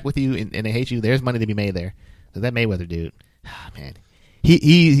to interact with you and they hate you, there's money to be made there. So that Mayweather dude, man,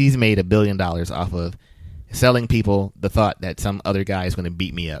 he's made $1 billion off of selling people the thought that some other guy is going to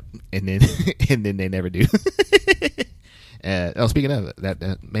beat me up, and then and then they never do. Speaking of that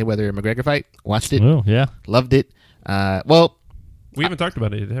Mayweather and McGregor fight, watched it, well, yeah, loved it. Well, We haven't talked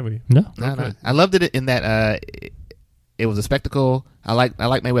about it, have we? no, no, I loved it in that it was a spectacle. I like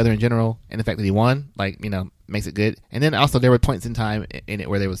Mayweather in general, and the fact that he won, like, you know, makes it good. And then also there were points in time in it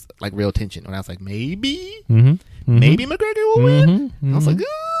where there was like real tension, when I was like, maybe McGregor will win. I was like, ooh.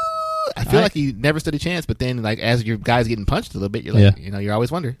 I feel like he never stood a chance, but then like as your guy's getting punched a little bit, you're like, you know, you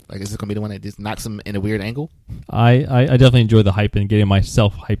always wonder, like, is this gonna be the one that just knocks him in a weird angle? I definitely enjoy the hype and getting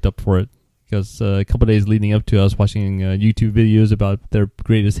myself hyped up for it, because a couple of days leading up to it, I was watching YouTube videos about their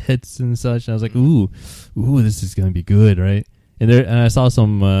greatest hits and such, and I was like, ooh, this is gonna be good, right? And I saw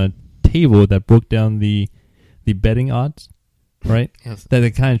some table that broke down the betting odds, right? Yes. That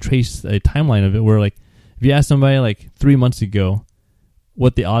they kind of traced a timeline of it, where like if you ask somebody like 3 months ago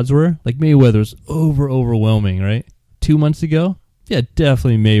what the odds were, like Mayweather's overwhelming, right? 2 months ago, yeah,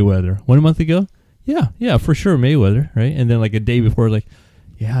 definitely Mayweather. 1 month ago, yeah, for sure Mayweather, right? And then like a day before, like,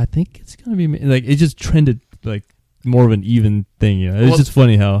 yeah, I think it's gonna be like, it just trended like more of an even thing, you know. It's just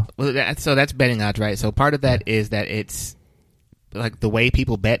funny how. Well, so that's betting odds, right? So part of that is that it's like the way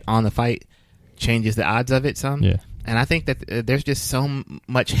people bet on the fight changes the odds of it some. Yeah. And I think that there's just so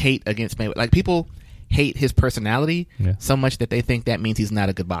much hate against Mayweather. Like people hate his personality so much that they think that means he's not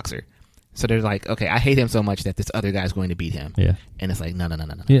a good boxer. So they're like, okay, I hate him so much that this other guy's going to beat him. Yeah. And it's like, no.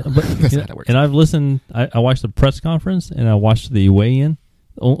 Yeah, but That's not how it works. and I've listened. I watched the press conference and I watched the weigh-in.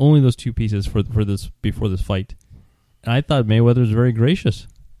 Only those two pieces for this before this fight. And I thought Mayweather was very gracious.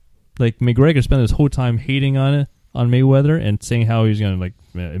 Like McGregor spent his whole time hating on Mayweather and saying how he was going to like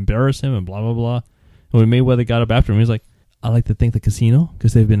embarrass him and blah blah blah. And when Mayweather got up after him, he was like, "I like to thank the casino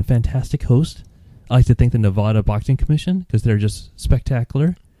because they've been a fantastic host. I like to thank the Nevada Boxing Commission because they're just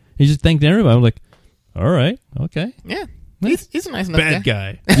spectacular." He just thanked everybody. I'm like, all right, okay. Yeah. He's a nice enough Bad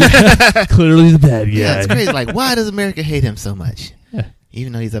guy. Clearly the bad guy. Yeah, it's crazy. Like, why does America hate him so much? Yeah.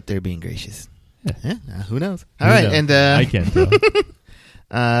 Even though he's up there being gracious. Yeah. Who knows? All right, and I can't tell.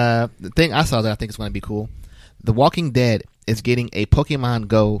 the thing I saw that I think is going to be cool, The Walking Dead is getting a Pokemon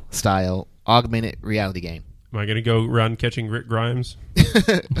Go style augmented reality game. Am I going to go around catching Rick Grimes?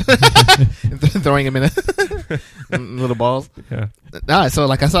 Throwing him in little balls. Yeah. No, so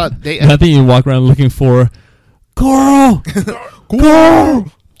like I saw they I think you walk around looking for Coral.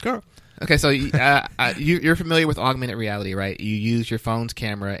 Coral. Okay, so you're familiar with augmented reality, right? You use your phone's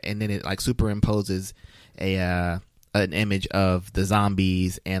camera, and then it like superimposes an image of the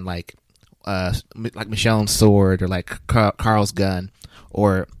zombies and like Michonne's sword or like Carl's gun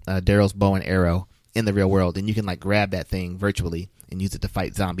or Daryl's bow and arrow in the real world, and you can like grab that thing virtually and use it to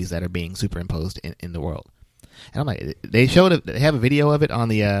fight zombies that are being superimposed in the world. And I'm like, they have a video of it on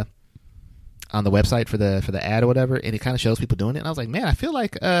the website for the ad or whatever, and it kind of shows people doing it. And I was like, man, I feel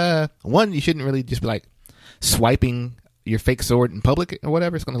like one, you shouldn't really just be like swiping your fake sword in public or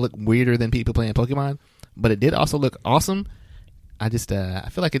whatever. It's going to look weirder than people playing Pokemon, but it did also look awesome. I just I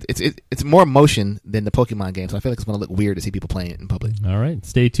feel like it's more motion than the Pokemon game, so I feel like it's going to look weird to see people playing it in public. All right,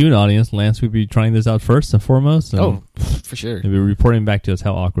 stay tuned, audience. Lance will be trying this out first and foremost. Oh, for sure. He'll be reporting back to us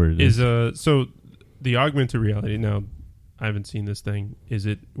how awkward it is. So the augmented reality now. I haven't seen this thing. Is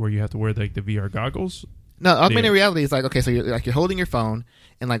it where you have to wear like the VR goggles? No, augmented reality is like, okay, so you're holding your phone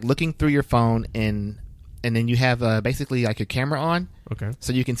and like looking through your phone, and then you have basically like your camera on, Okay.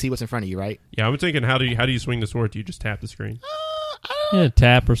 so you can see what's in front of you, right? Yeah, I'm thinking, how do you swing the sword? Do you just tap the screen? Yeah,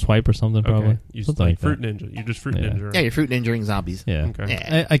 tap or swipe or something, probably. Okay. You just Something like that. Fruit Ninja. You just Fruit Yeah. Ninja. Right? Yeah, you're fruit ninjaing zombies. Yeah. Okay.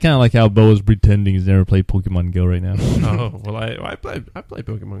 Yeah. I kind of like how Bo is pretending he's never played Pokemon Go right now. Oh well, I play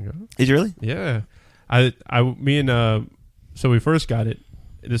Pokemon Go. Did you really? Yeah, so we first got it.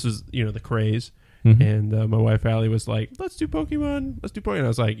 This was the craze, Mhm. and my wife Allie was like, "Let's do Pokemon. Let's do Pokemon." I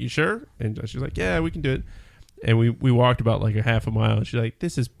was like, "You sure?" And she was like, "Yeah, we can do it." And we walked about like a half a mile, and she's like,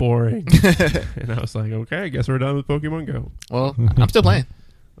 "This is boring." And I was like, "Okay, I guess we're done with Pokemon Go." Well, I'm still playing.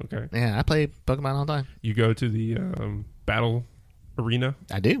 Okay, Yeah, I play Pokemon all the time. you go to the battle arena.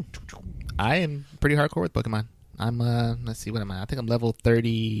 I do. I am pretty hardcore with Pokemon. I'm let's see, what am I? I think I'm level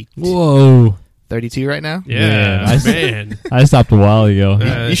 32 Whoa. right now. Yeah, Yeah, man. I stopped a while ago.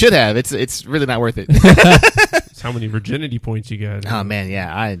 You should have. It's really not worth it. It's how many virginity points you got? Oh man,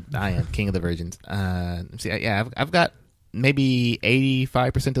 yeah, I am king of the virgins. See, yeah, I've got maybe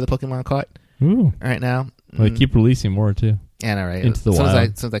 85% of the Pokemon caught Ooh. right now. Well, they keep releasing more too. Yeah, all right. Into the as soon wild.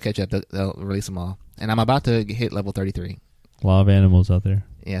 as soon as I catch up, they'll release them all. And I'm about to hit level 33. A lot of animals out there.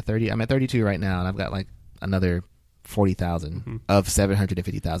 Yeah, 30. I'm at 32 right now, and I've got like another 40,000 of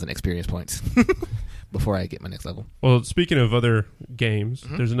 750,000 experience points before I get my next level. Well, speaking of other games,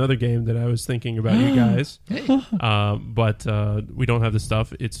 there's another game that I was thinking about you guys, but we don't have the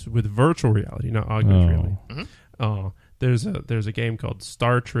stuff. It's with virtual reality, not augmented reality. There's a game called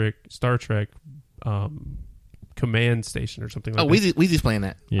Star Trek Command Station or something like that. Weezy's playing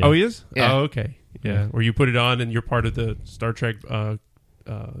that. Yeah. Oh, he is? Yeah. Oh, okay. Yeah, where you put it on and you're part of the Star Trek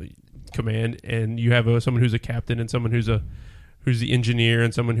command, and you have someone who's a captain and someone who's the engineer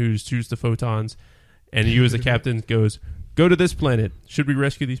and someone who shoots the photons, and you as a captain goes, go to this planet. Should we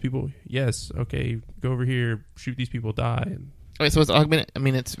rescue these people? Yes. Okay. Go over here. Shoot these people. Die. And Wait, so it's augmented? I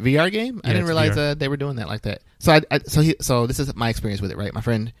mean, it's VR game. I Yeah, didn't it's realize VR. they were doing that like that. So this is my experience with it. Right, my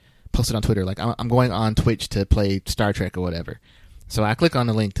friend posted on Twitter like I'm going on Twitch to play Star Trek or whatever. So I click on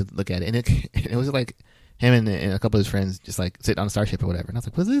the link to look at it, and it was like him and a couple of his friends just like sitting on a starship or whatever. And I was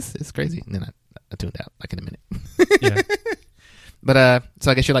like, "What's this? It's crazy." And then I tuned out like in a minute. yeah. But so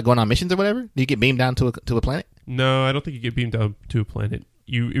I guess you're like going on missions or whatever. Do you get beamed down to a planet? No, I don't think you get beamed down to a planet.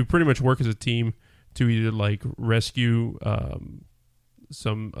 You pretty much work as a team to either like rescue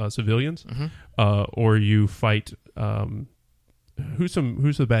some civilians, or you fight. Who's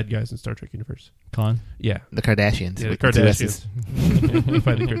the bad guys in Star Trek universe? Khan. Yeah, The Kardashians. yeah, the with two S's. Kardashians. You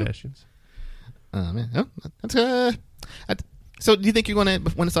fight the Kardashians. Oh man, that's so do you think you're gonna,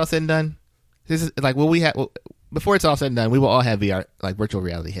 when it's all said and done? This is like, will we have before it's all said and done? We will all have VR, like virtual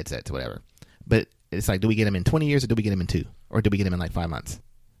reality headsets or whatever. But it's like, do we get them in 20 years or do we get them in 2, or do we get them in like 5 months?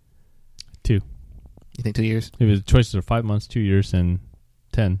 2. You think 2 years? If the choices are 5 months, 2 years, and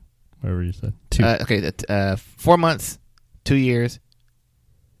 10, whatever you said. 2. Okay, 4 months, 2 years,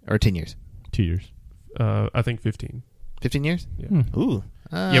 or 10 years? 2 years. I think 15. 15 years? Yeah. Ooh.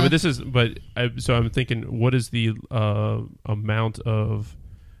 Yeah, but so I'm thinking, what is the amount of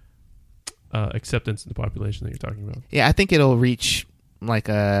acceptance in the population that you're talking about? Yeah, I think it'll reach like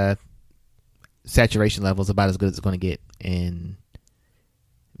saturation levels about as good as it's going to get in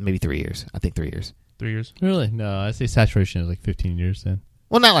maybe 3 years. I think 3 years. 3 years? Really? No, I say saturation is like 15 years then.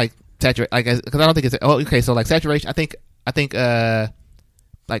 Well, not like saturate, like, because I don't think it's. Oh, okay. So like saturation, I think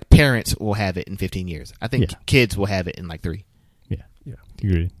like parents will have it in 15 years. I think kids will have it in like 3. Yeah.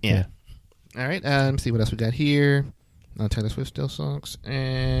 Agreed. Yeah. All right. Let me see what else we got here. Taylor Swift still songs,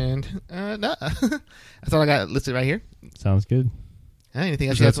 and no, that's all I got listed right here. Sounds good. Anything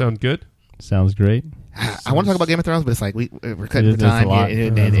else? Does that sound good? Sounds great. I want to talk about Game of Thrones, but it's like we're cutting It for is time a lot.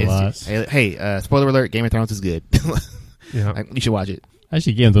 here. It is a It's lot. just- hey, spoiler alert: Game of Thrones is good. Yeah. Like, you should watch it.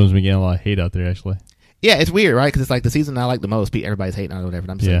 Actually, Game of Thrones has been getting a lot of hate out there, actually. Yeah, it's weird, right? Because it's like the season I like the most. Everybody's hating on it or whatever.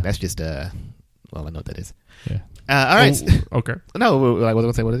 And I'm just Yeah. like, that's just well, I know what that is. Yeah. All right. Oh, okay. No, like, was I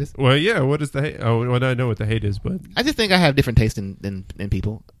gonna say what it is? Well, yeah. What is the hate? Oh, well, I know what the hate is, but I just think I have different taste than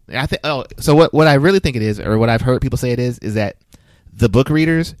people. I think. Oh, so what I really think it is, or what I've heard people say it is that the book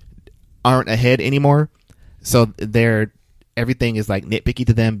readers aren't ahead anymore. So everything is like nitpicky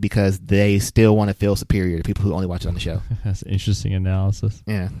to them because they still want to feel superior to people who only watch it on the show. That's an interesting analysis.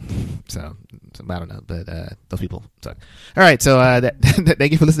 Yeah. So I don't know, but those people suck. All right. So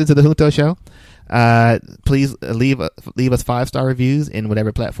thank you for listening to the Junto Show. Please leave us 5-star reviews in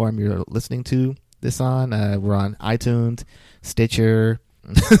whatever platform you're listening to this on. We're on iTunes, Stitcher,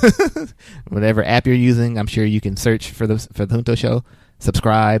 whatever app you're using. I'm sure you can search for the Junto Show.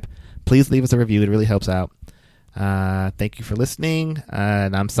 Subscribe. Please leave us a review. It really helps out. Thank you for listening.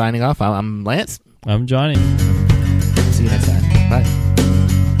 And I'm signing off. I'm Lance. I'm Johnny. See you next time. Bye.